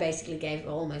I basically gave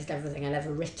almost everything I'd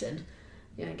ever written.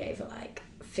 You know, I gave her like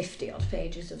 50 odd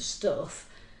pages of stuff,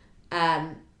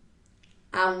 and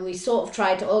we sort of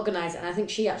tried to organise it, and I think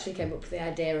she actually came up with the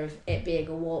idea of it being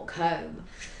a walk home.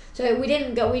 So we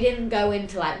didn't go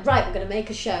into like, right, we're going to make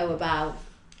a show about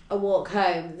a walk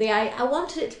home. I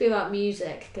wanted it to be about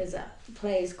music, because that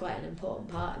plays quite an important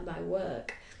part in my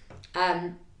work.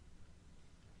 But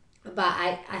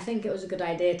I think it was a good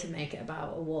idea to make it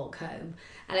about a walk home,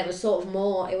 and it was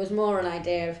more an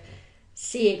idea of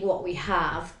seeing what we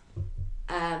have,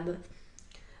 and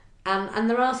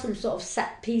there are some sort of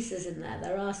set pieces in there.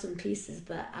 There are some pieces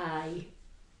that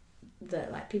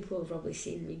like people have probably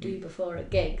seen me do before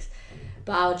at gigs,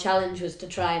 but our challenge was to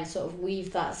try and sort of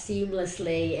weave that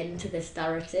seamlessly into this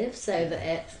narrative so that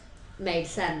it made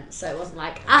sense. So it wasn't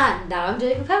like, now I'm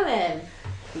doing a poem.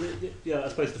 Yeah, I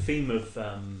suppose the theme of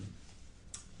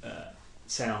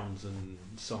sounds and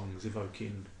songs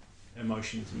evoking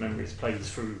emotions and memories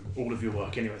plays through all of your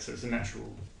work anyway, so it's a natural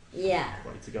way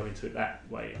to go into it that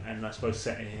way. And I suppose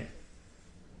setting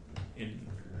it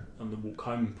on the walk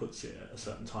home puts it at a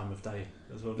certain time of day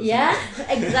as well, doesn't it?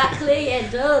 Exactly, it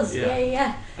does.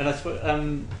 Yeah. And I suppose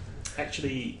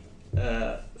actually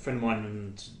a friend of mine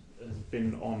and has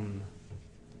been on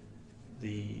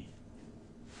the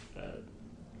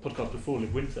podcast before,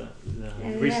 Liv Winter,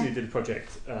 recently did a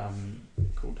project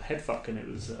called Headfuck, and it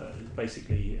was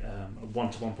basically a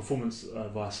one-to-one performance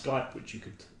via Skype, which you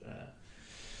could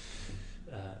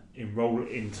enroll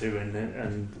into,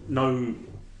 and no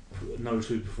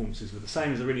two performances were the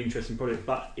same. It's a really interesting project,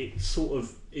 but it sort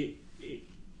of it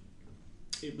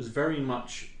was very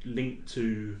much linked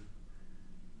to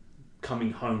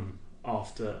coming home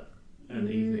after an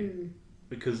evening,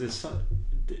 because it's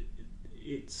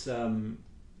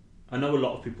I know a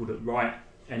lot of people that write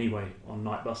anyway on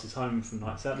night buses home from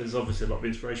nights out. There's obviously a lot of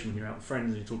inspiration when you're out with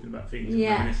friends and you're talking about things and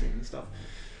reminiscing and stuff,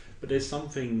 but there's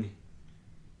something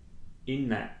in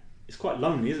that. It's quite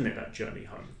lonely, isn't it, that journey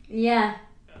home? Yeah.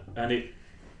 And it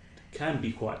can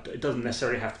be quite, it doesn't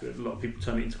necessarily have to be, a lot of people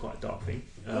turn it into quite a dark thing.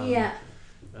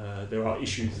 There are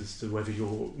issues as to whether you're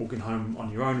walking home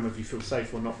on your own and whether you feel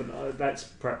safe or not, but that's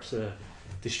perhaps a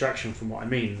distraction from what I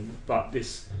mean. But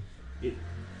it's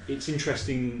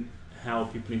interesting how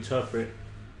people interpret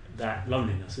that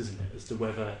loneliness, isn't it, as to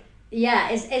whether...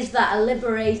 Yeah, is that a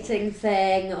liberating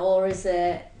thing, or is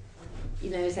it,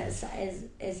 is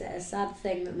it a sad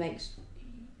thing that makes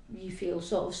you feel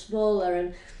sort of smaller?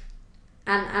 And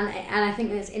I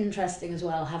think it's interesting as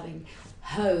well, having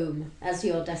home as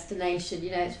your destination.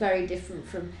 It's very different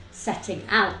from setting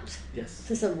out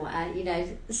to somewhere.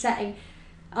 Setting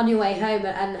on your way home,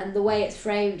 and the way it's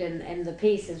framed in the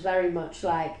piece is very much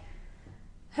like,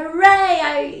 hooray,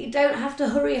 I don't have to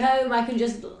hurry home, I can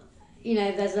just,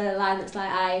 there's a line that's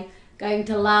like, I'm going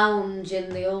to lounge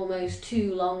in the almost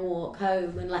too long walk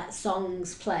home and let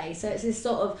songs play. So it's this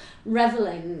sort of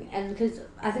revelling, and because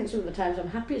I think some of the times I'm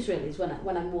happiest really is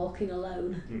when I'm walking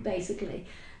alone, basically.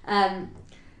 And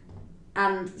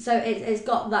so it's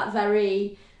got that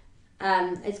very,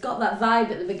 it's got that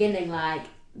vibe at the beginning, like,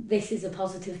 this is a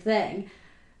positive thing.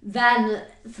 Then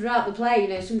throughout the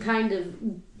play, some kind of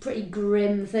pretty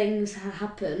grim things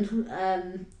happen,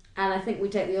 and I think we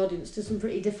take the audience to some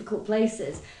pretty difficult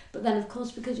places. But then, of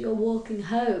course, because you're walking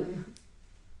home,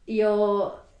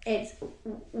 we're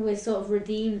sort of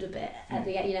redeemed a bit at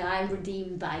the end. I'm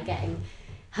redeemed by getting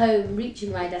home,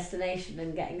 reaching my destination,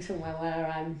 and getting somewhere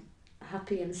where I'm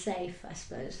happy and safe, I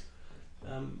suppose.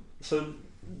 So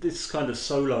this kind of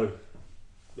solo,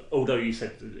 although you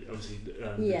said obviously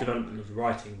the development of the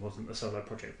writing wasn't a solo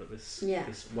project, but this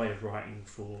way of writing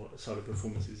for solo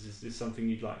performances, is this something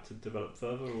you'd like to develop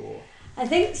further, or? I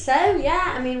think so,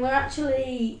 yeah. I mean, we're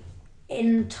actually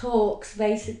in talks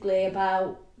basically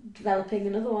about developing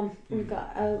another one. We've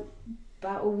got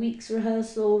about a week's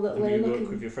rehearsal that we're looking. Will you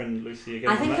work with your friend Lucy again?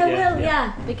 I think I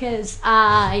will, because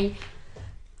I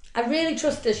really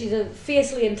trust her. She's a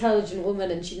fiercely intelligent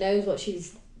woman, and she knows what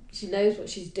she's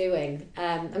doing.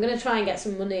 I'm going to try and get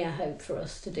some money, I hope, for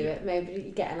us to do it.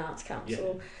 Maybe get an arts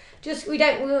council. We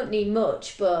won't need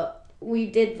much, but we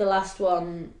did the last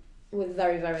one with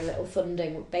very, very little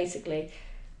funding. Basically,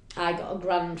 I got a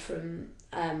grant from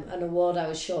an award I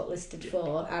was shortlisted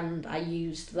for, and I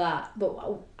used that,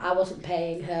 but I wasn't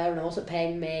paying her and I wasn't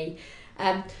paying me.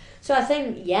 So I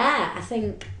think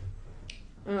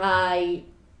I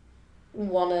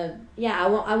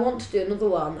want to do another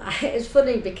one. It's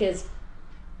funny because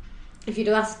if you'd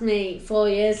asked me 4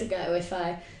 years ago if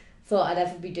I thought I'd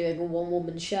ever be doing a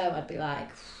one-woman show, I'd be like,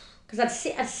 because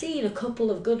I'd seen a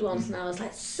couple of good ones, and I was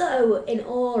like so in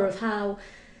awe of how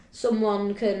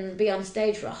someone can be on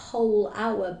stage for a whole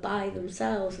hour by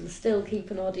themselves and still keep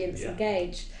an audience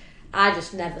engaged. I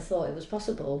just never thought it was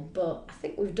possible, but I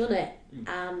think we've done it,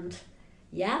 and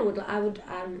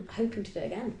I'm hoping to do it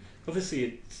again. Obviously,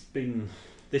 it's been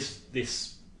this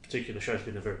particular show has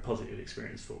been a very positive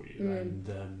experience for you, and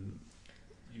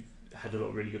you've had a lot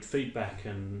of really good feedback,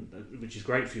 and which is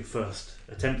great for your first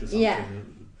attempt at something. Yeah.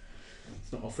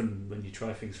 It's not often when you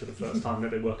try things for the first time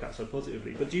that they work out so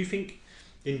positively. But do you think,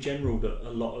 in general, that a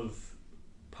lot of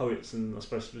poets, and I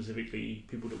suppose specifically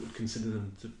people that would consider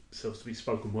themselves to be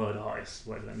spoken word artists,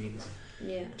 whatever that means, do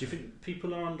you think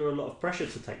people are under a lot of pressure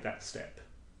to take that step?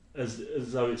 As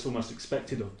though it's almost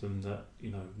expected of them that,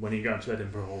 when are you going to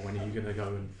Edinburgh, or when are you going to go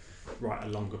and write a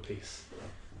longer piece?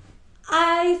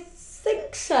 I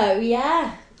think so,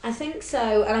 yeah. I think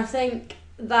so, and I think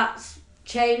that's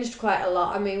changed quite a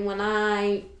lot. I mean, when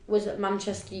I was at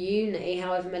Manchester Uni,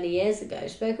 however many years ago,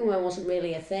 spoken word wasn't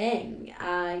really a thing.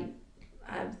 I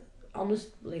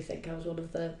honestly think I was one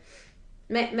of the...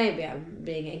 Maybe I'm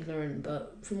being ignorant,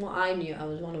 but from what I knew, I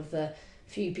was one of the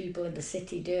few people in the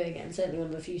city doing it, and certainly one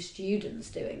of the few students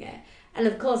doing it. And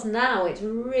of course now it's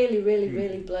really, really,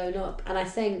 really blown up. And I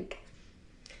think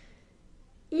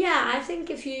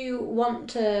if you want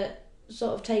to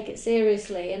sort of take it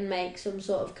seriously and make some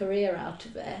sort of career out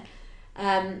of it.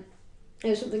 It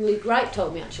was something Luke Wright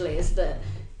told me actually, is that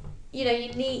you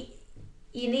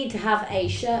need to have a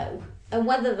show, and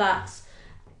whether that's,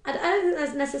 I don't think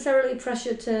there's necessarily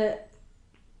pressure to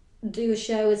do a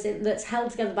show that's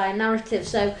held together by a narrative.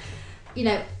 So,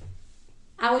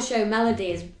 our show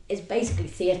Melody is basically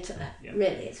theatre,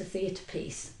 really. It's a theatre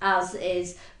piece, as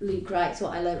is Luke Wright's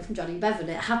What I Learned from Johnny Bevan.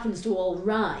 It happens to all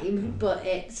rhyme, but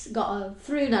it's got a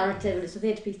through narrative and it's a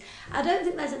theatre piece. I don't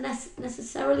think there's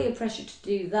necessarily a pressure to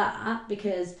do that,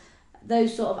 because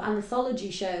those sort of anthology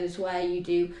shows where you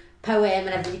do poem and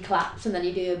everybody claps and then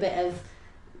you do a bit of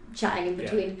chatting in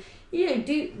between,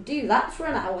 do that for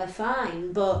an hour,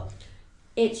 fine, but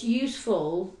it's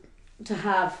useful to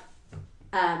have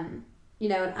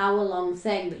an hour-long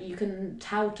thing that you can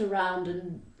tout around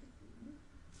and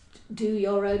do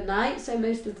your own night. So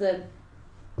most of the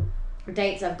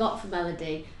dates I've got for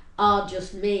Melody are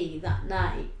just me that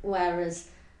night, whereas,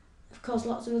 of course,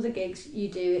 lots of other gigs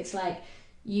it's like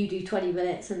you do 20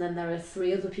 minutes and then there are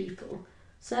 3 other people.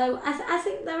 So I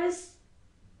think there is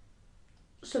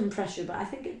some pressure, but I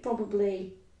think it's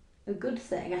probably a good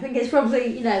thing. I think it's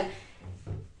probably,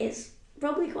 it's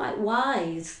probably quite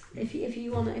wise if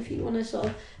you want to sort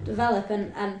of develop,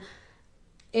 and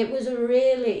it was a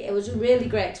really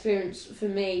great experience for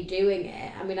me doing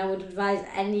it. I mean, I would advise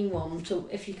anyone to,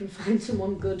 if you can find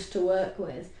someone good to work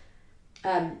with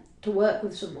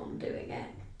someone doing it.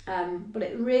 But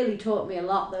it really taught me a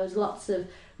lot. There was lots of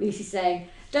Lucy saying,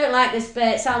 "Don't like this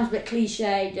bit, sounds a bit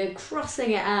cliche,"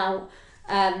 crossing it out.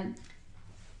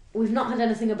 We've not had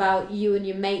anything about you and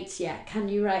your mates yet. Can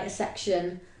you write a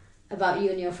section about you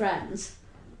and your friends?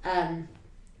 And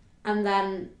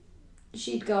then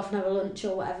she'd go off and have a lunch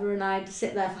or whatever, and I'd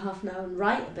sit there for half an hour and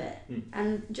write a bit.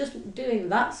 And just doing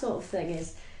that sort of thing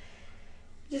is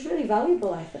just really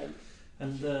valuable, I think.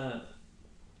 And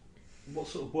what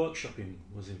sort of workshopping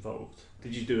was involved?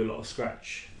 Did you do a lot of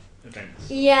scratch events?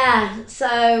 Yeah,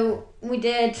 so we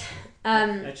did.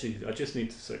 Actually, I just need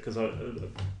to say, because I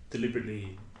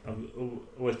deliberately, I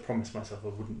always promised myself I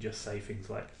wouldn't just say things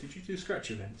like, "Did you do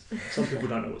scratch events?" Some people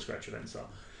don't know what scratch events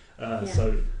are.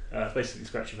 So basically,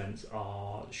 scratch events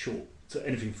are short, so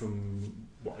anything from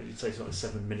what you'd say sort of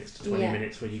 7 minutes to 20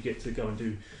 minutes, where you get to go and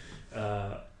do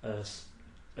a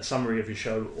summary of your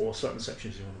show or certain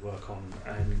sections you want to work on,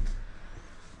 and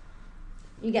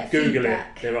you get Google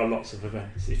feedback. it. There are lots of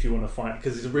events if you want to find,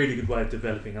 because it's a really good way of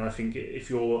developing. And I think if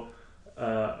you're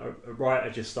a writer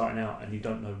just starting out and you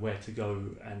don't know where to go,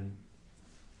 and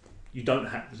you don't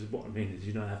have, what I mean is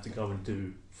you don't have to go and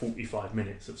do 45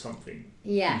 minutes of something.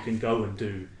 Yeah. You can go and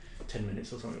do 10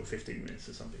 minutes or something, or 15 minutes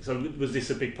or something. So was this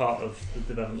a big part of the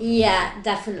development? Yeah,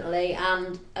 definitely.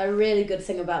 And a really good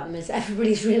thing about them is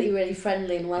everybody's really, really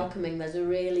friendly and welcoming. There's a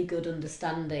really good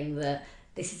understanding that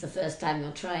this is the first time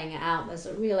you're trying it out. There's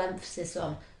a real emphasis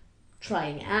on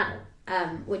trying it out,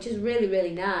 which is really,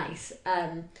 really nice.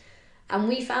 And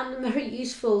we found them very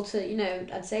useful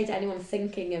to, I'd say to anyone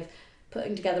thinking of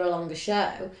putting together a longer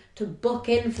show, to book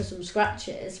in for some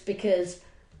scratches, because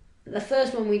the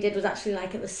first one we did was actually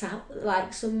like at the south,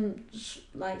 like some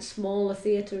like smaller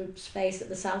theatre space at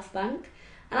the South Bank,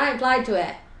 and I applied to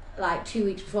it like 2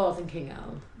 weeks before, thinking,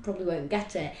 oh, probably won't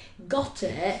get it. Got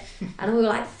it, and we were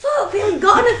like, fuck, we haven't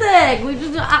got anything. We've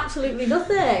just got absolutely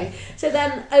nothing. So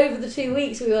then over the 2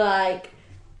 weeks, we were like,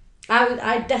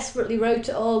 I desperately wrote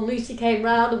it all. Lucy came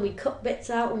round and we cut bits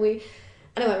out, and it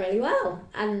went really well,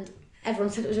 and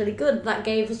everyone said it was really good. That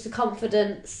gave us the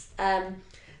confidence.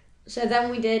 So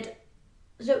then we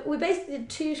basically did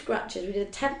 2 scratches. We did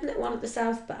a 10-minute one at the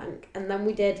South Bank, and then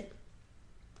we did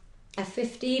a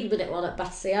 15-minute one at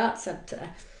Battersea Arts Centre.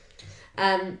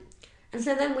 And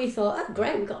so then we thought, oh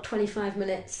great, we've got 25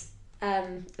 minutes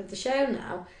of the show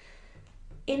now.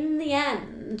 In the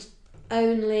end,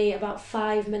 only about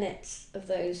 5 minutes of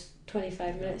those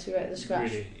 25 minutes we wrote the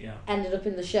scratch ended up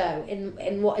in the show,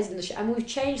 in what is in the show. And we've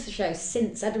changed the show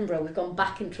since Edinburgh. We've gone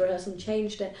back into rehearsal and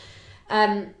changed it.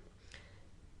 And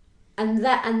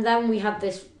then we had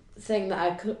this thing that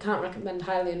I can't recommend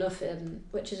highly enough,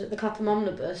 which is at the Clapham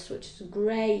Omnibus, which is a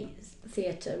great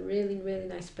theatre, really, really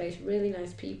nice space, really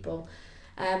nice people.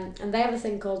 And they have a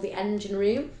thing called the Engine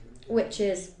Room, which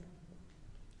is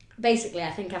basically,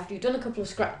 I think after you've done a couple of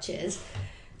scratches,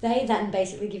 they then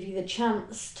basically give you the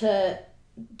chance to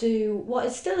do what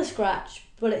is still a scratch,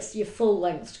 but it's your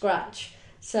full-length scratch.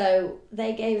 So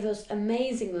they gave us,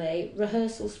 amazingly,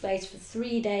 rehearsal space for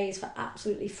 3 days for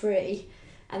absolutely free.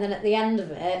 And then at the end of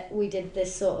it, we did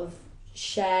this sort of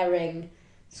sharing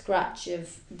scratch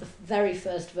of the very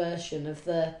first version of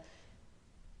the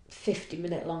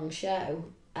 50-minute long show.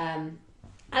 And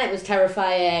And it was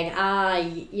terrifying.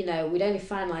 We'd only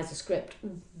finalised the script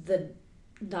the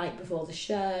night before the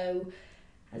show.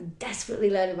 And desperately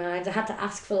learning my lines. I had to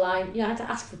ask for I had to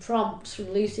ask for prompts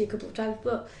from Lucy a couple of times,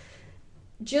 but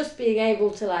just being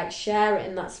able to like share it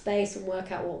in that space and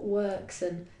work out what works,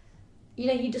 and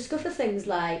you discover things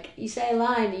like you say a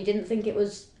line you didn't think it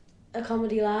was a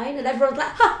comedy line, and everyone's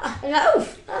like, ha! And you're like, oh,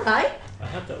 all right. I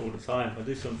have that all the time. I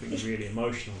do something really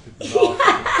emotional, people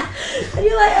laugh. And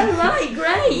you're like, oh right,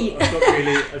 great.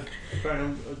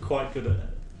 I'm quite good at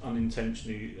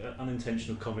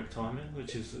unintentional comic timing,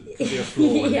 which could be a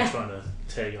flaw when you're trying to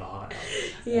tear your heart out.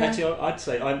 Yeah. Actually, I'd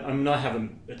say I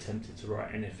haven't attempted to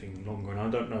write anything longer, and I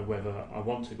don't know whether I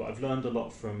want to, but I've learned a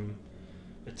lot from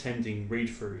attending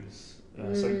read-throughs,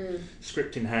 so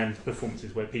script in hand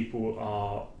performances where people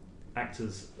are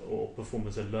actors or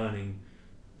performers are learning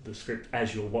the script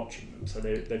as you're watching them, so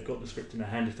they've got the script in their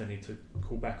hand if they need to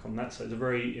call back on that. So it's a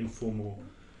very informal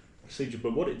procedure,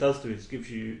 but what it does do is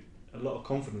gives you a lot of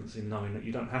confidence in knowing that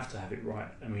you don't have to have it right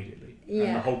immediately. Yeah.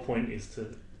 And the whole point is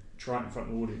to try it in front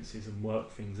of audiences and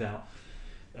work things out.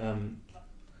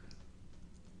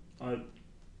 I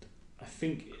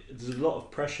think there's a lot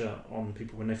of pressure on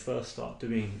people when they first start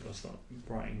doing or start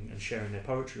writing and sharing their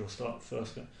poetry, or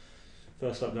first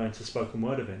start going to spoken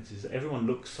word events, is that everyone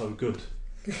looks so good.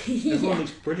 Everyone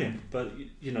looks brilliant, but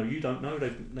you don't know,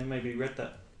 they maybe read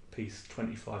that piece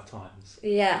 25 times.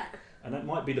 Yeah. And that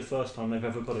might be the first time they've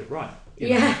ever got it right.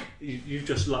 You've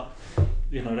just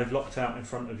they've locked out in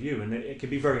front of you, and it can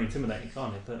be very intimidating,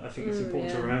 can't it? But I think it's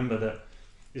important to remember that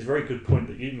it's a very good point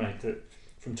that you made, that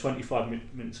from 25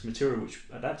 minutes of material, which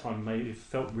at that time may have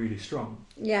felt really strong,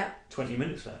 20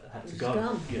 minutes had to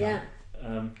go.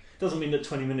 Gone. Doesn't mean that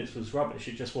 20 minutes was rubbish,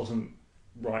 it just wasn't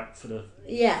right for the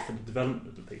development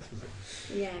of the piece, was it?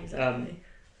 Yeah, exactly.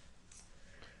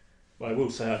 Well, I will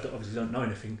say I obviously don't know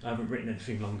anything. I haven't written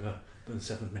anything longer than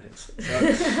 7 minutes.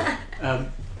 So,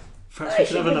 perhaps we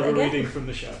should have another reading from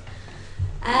the show.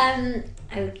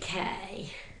 Okay.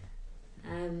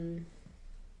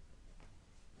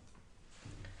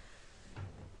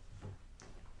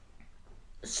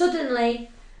 Suddenly,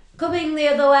 coming the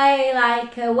other way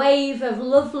like a wave of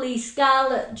lovely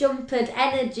scarlet jumpered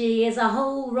energy, is a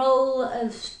whole roll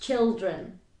of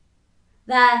children.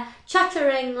 They're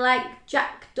chattering like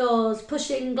jackdaws,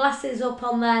 pushing glasses up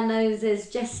on their noses,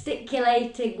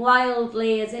 gesticulating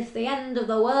wildly as if the end of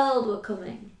the world were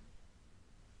coming.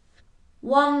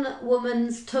 One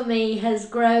woman's tummy has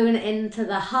grown into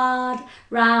the hard,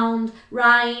 round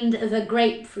rind of a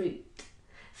grapefruit,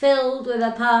 filled with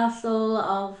a parcel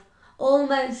of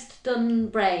almost done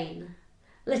brain,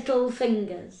 little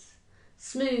fingers,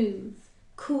 smooth,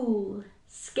 cool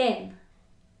skin.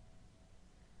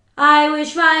 I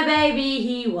wish my baby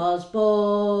he was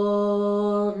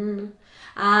born,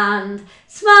 and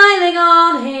smiling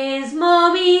on his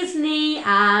mommy's knee,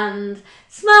 and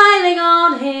smiling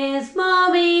on his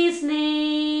mommy's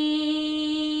knee.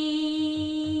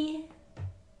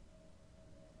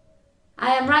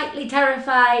 I am rightly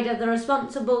terrified of the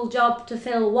responsible job to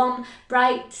fill one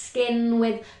bright skin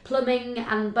with plumbing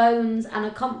and bones and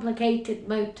a complicated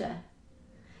motor.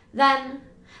 Then,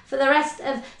 for the rest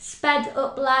of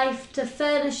sped-up life, to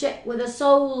furnish it with a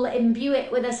soul, imbue it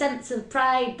with a sense of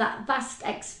pride, that vast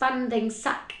expanding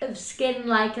sack of skin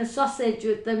like a sausage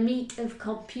with the meat of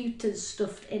computers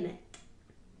stuffed in it.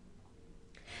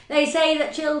 They say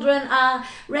that children are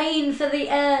rain for the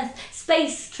earth,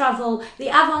 space travel, the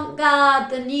avant-garde,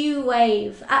 the new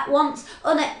wave, at once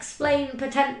unexplained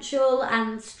potential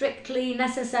and strictly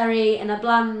necessary in a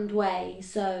bland way.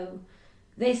 So,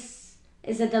 this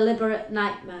is a deliberate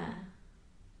nightmare,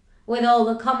 with all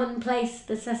the commonplace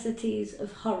necessities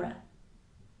of horror.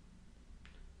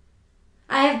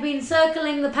 I have been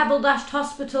circling the pebble-dashed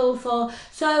hospital for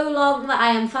so long that I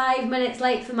am 5 minutes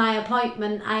late for my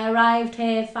appointment. I arrived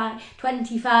here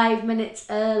 25 minutes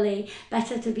early.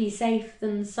 Better to be safe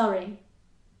than sorry.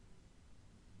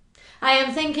 I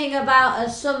am thinking about a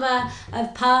summer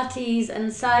of parties and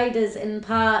ciders in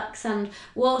parks and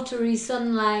watery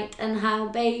sunlight, and how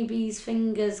babies'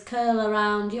 fingers curl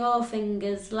around your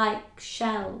fingers like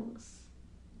shells.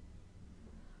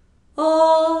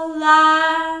 All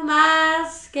I'm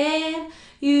asking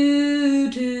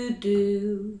you to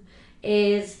do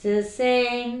is to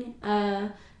sing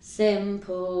a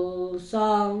simple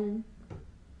song.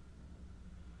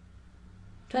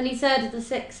 23rd of the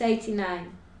 6th,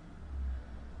 89.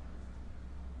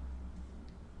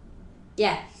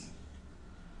 Yes.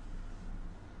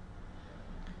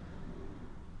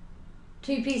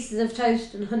 2 pieces of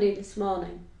toast and honey this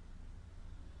morning.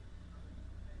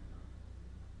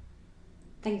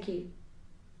 Thank you.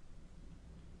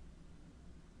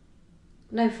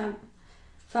 No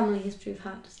family history of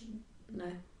heart disease.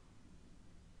 No.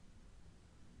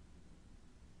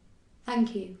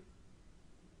 Thank you.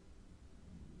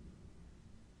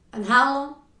 And how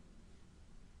long?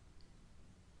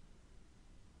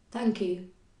 Thank you.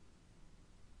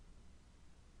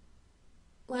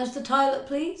 Where's the toilet,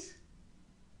 please?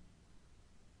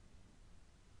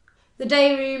 The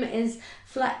day room is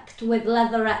flecked with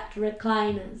leatherette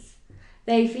recliners.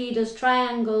 They feed us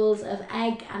triangles of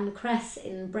egg and cress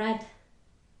in bread.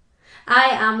 I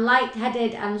am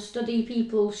light-headed and study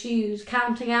people's shoes,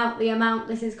 counting out the amount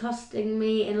this is costing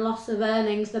me in loss of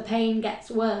earnings. The pain gets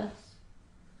worse.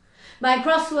 My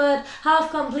crossword,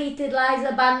 half completed, lies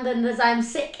abandoned as I'm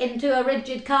sick into a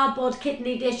rigid cardboard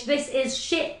kidney dish. This is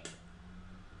shit.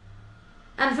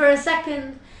 And for a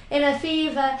second, in a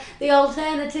fever, the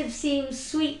alternative seems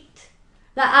sweet.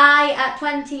 That I, at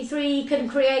 23, can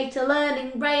create a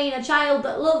learning brain, a child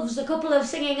that loves, a couple of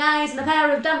singing eyes and a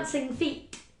pair of dancing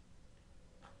feet.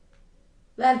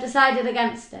 But I've decided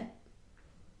against it.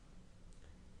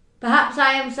 Perhaps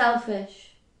I am selfish.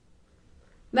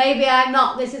 Maybe I'm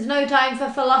not. This is no time for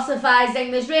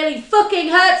philosophising. This really fucking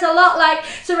hurts a lot, like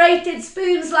serrated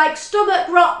spoons, like stomach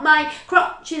rot. My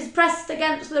crotch is pressed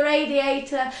against the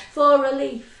radiator for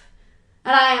relief.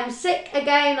 And I am sick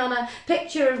again on a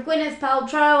picture of Gwyneth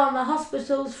Paltrow on the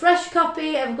hospital's fresh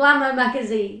copy of Glamour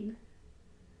magazine.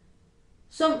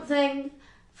 Something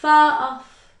far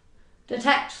off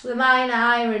detects the minor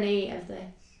irony of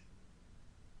this.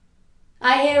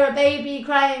 I hear a baby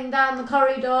crying down the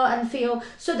corridor and feel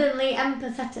suddenly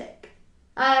empathetic.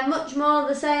 I am much more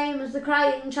the same as the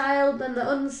crying child than the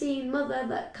unseen mother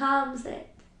that calms it.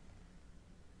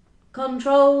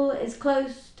 Control is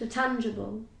close to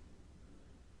tangible.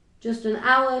 Just an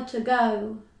hour to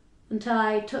go until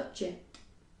I touch it.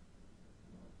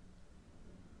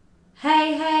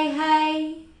 Hey, hey,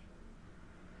 hey,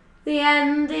 the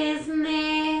end is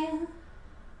near.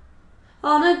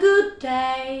 On a good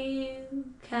day, you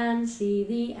can see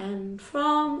the end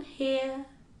from here.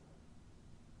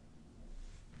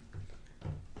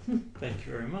 Thank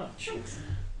you very much.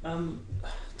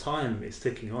 Time is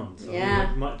ticking on, so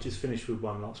Yeah. we might just finish with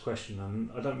one last question.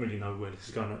 And I don't really know where this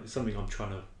is going. It's something I'm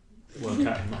trying to work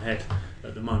out in my head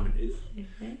at the moment.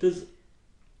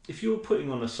 If you're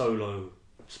putting on a solo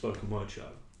spoken word show,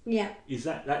 Yeah. is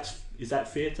that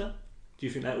theatre? Do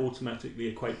you think that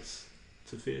automatically equates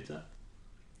to theatre?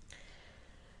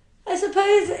 I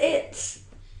suppose it's...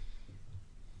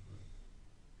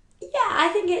 Yeah, I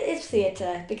think it is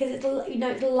theatre because it's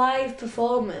a live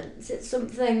performance. It's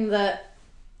something that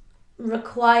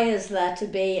requires there to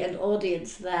be an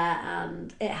audience there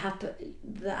and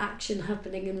the action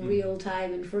happening in real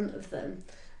time in front of them.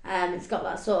 It's got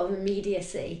that sort of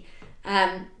immediacy.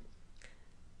 I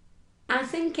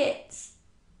think it's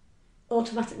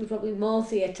automatically probably more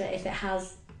theatre if it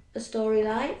has a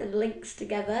storyline and links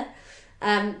together.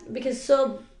 Because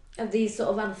some of these sort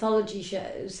of anthology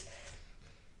shows,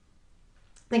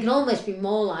 they can almost be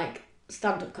more like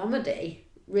stand-up comedy,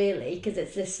 really, because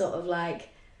it's this sort of like,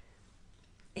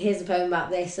 here's a poem about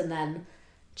this, and then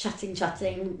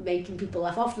chatting, making people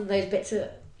laugh. Often those bits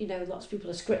are, lots of people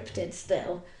are scripted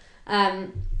still.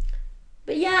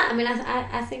 But yeah, I mean,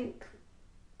 I think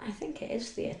it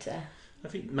is theatre. I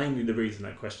think mainly the reason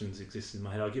that question exists in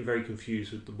my head, I get very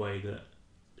confused with the way that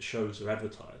shows are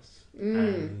advertised.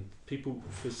 And people,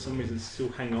 for some reason, still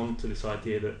hang on to this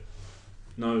idea that,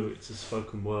 no, it's a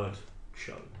spoken word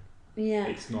show. Yeah.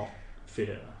 It's not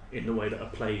theatre in the way that a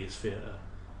play is theatre.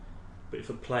 But if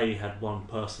a play had one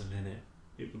person in it,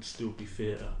 it would still be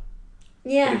theatre.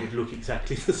 Yeah. But it would look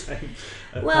exactly the same.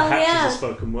 Well, perhaps yeah. as a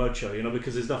spoken word show,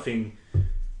 because there's nothing,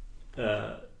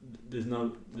 there's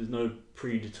no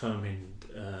predetermined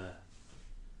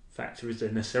factor, is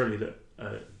there, necessarily, that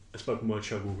a spoken word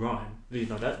show will rhyme.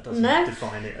 That doesn't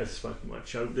define it as a spoken word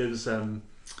show. There's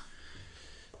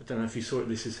I don't know if you saw it,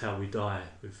 This Is How We Die,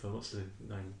 with what's the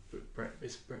name,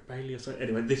 Brett Bailey or something.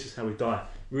 Anyway, This Is How We Die,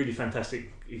 really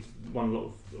fantastic. He won a lot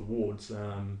of awards,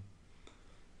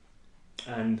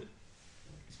 and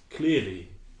clearly,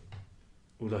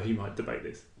 although he might debate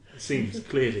this, it seems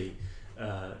clearly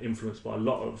influenced by a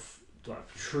lot of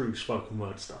like true spoken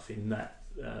word stuff in that.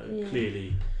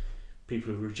 Clearly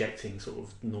people are rejecting sort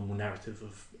of normal narrative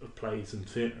of plays and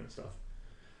theatre and stuff,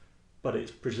 but it's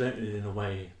presented in a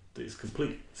way that is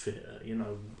complete theatre,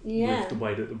 with the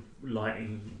way that the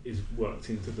lighting is worked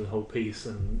into the whole piece,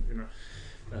 and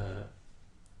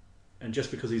and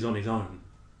just because he's on his own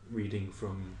reading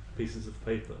from pieces of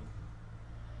paper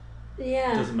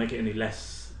doesn't make it any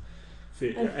less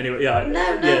anyway.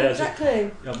 No,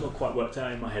 exactly. I've not quite worked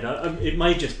out in my head. It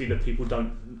may just be that people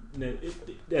don't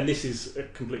and this is a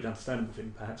completely understandable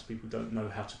thing. Perhaps people don't know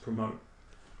how to promote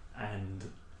and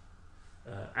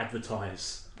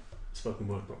advertise spoken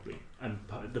word properly, and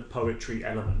the poetry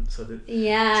element. So that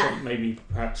maybe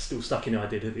perhaps still stuck in the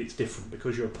idea that it's different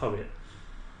because you're a poet.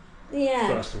 Yeah.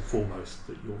 First and foremost,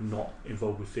 that you're not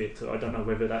involved with theatre. I don't know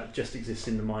whether that just exists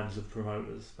in the minds of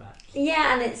promoters, perhaps.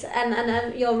 Yeah, and it's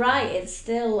and you're right. It's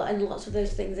still, and lots of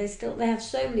those things. They have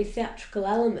so many theatrical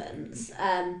elements.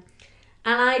 And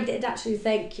I did actually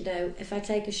think, if I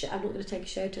take a show, I'm not going to take a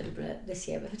show to Edinburgh this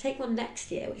year, but if I take one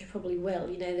next year, which I probably will,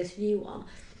 this new one,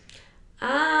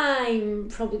 I'm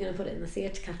probably going to put it in the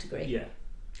theatre category. Yeah.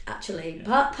 Actually,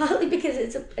 partly because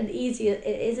it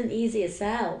is an easier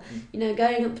sell.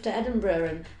 Going up to Edinburgh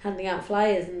and handing out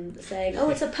flyers and saying, "Oh,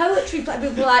 it's a poetry play,"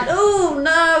 people are like, "Oh,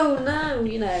 no,"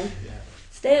 Yeah.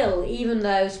 Still, even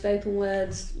though spoken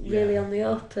word's really on the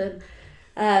up,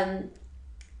 and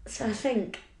so I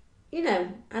think,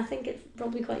 it's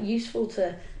probably quite useful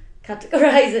to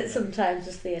categorise it sometimes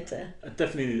as theatre. I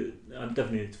definitely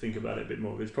need to think about it a bit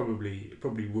more. It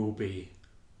probably will be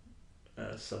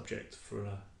a subject for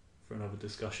another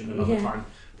discussion another time,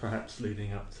 perhaps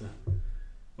leading up to.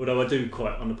 Although I do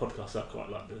on the podcast, I quite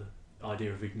like the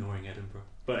idea of ignoring Edinburgh.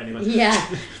 But anyway,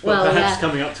 perhaps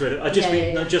coming up to it, I just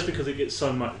mean just because it gets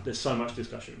there's so much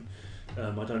discussion.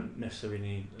 I don't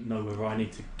necessarily know whether I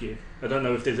need to give. I don't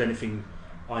know if there's anything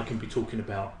I can be talking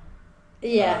about.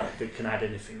 That can add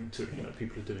anything to it.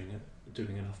 People are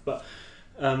doing enough. But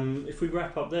if we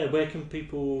wrap up there, where can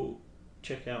people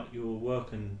check out your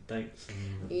work and dates?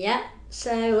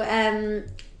 So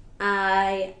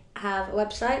I have a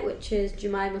website which is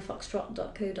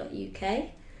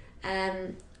jemimafoxtrot.co.uk.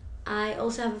 I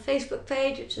also have a Facebook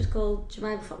page which is called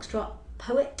Jemima Foxtrot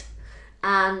Poet,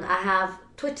 and I have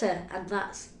Twitter, and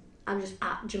I'm just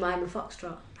at Jemima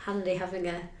Foxtrot. Handy having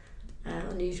a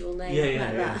unusual name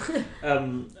that.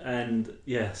 And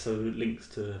so links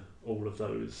to all of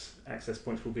those access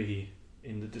points will be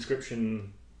in the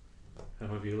description,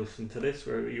 however you listen to this,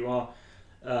 wherever you are.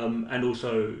 And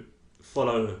also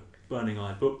follow Burning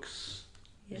Eye Books.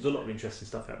 There's a lot of interesting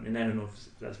stuff happening there, and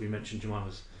as we mentioned,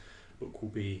 Jemima's book will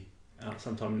be out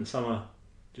sometime in the summer.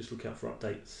 Just look out for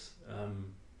updates.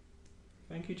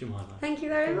 Thank you, Jemima. Thank you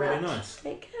very much. Really nice.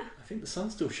 Take care. I think the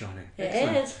sun's still shining. It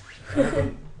is.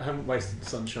 I haven't wasted the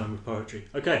sunshine with poetry.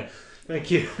 Okay,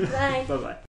 thank you. Bye.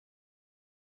 Bye-bye.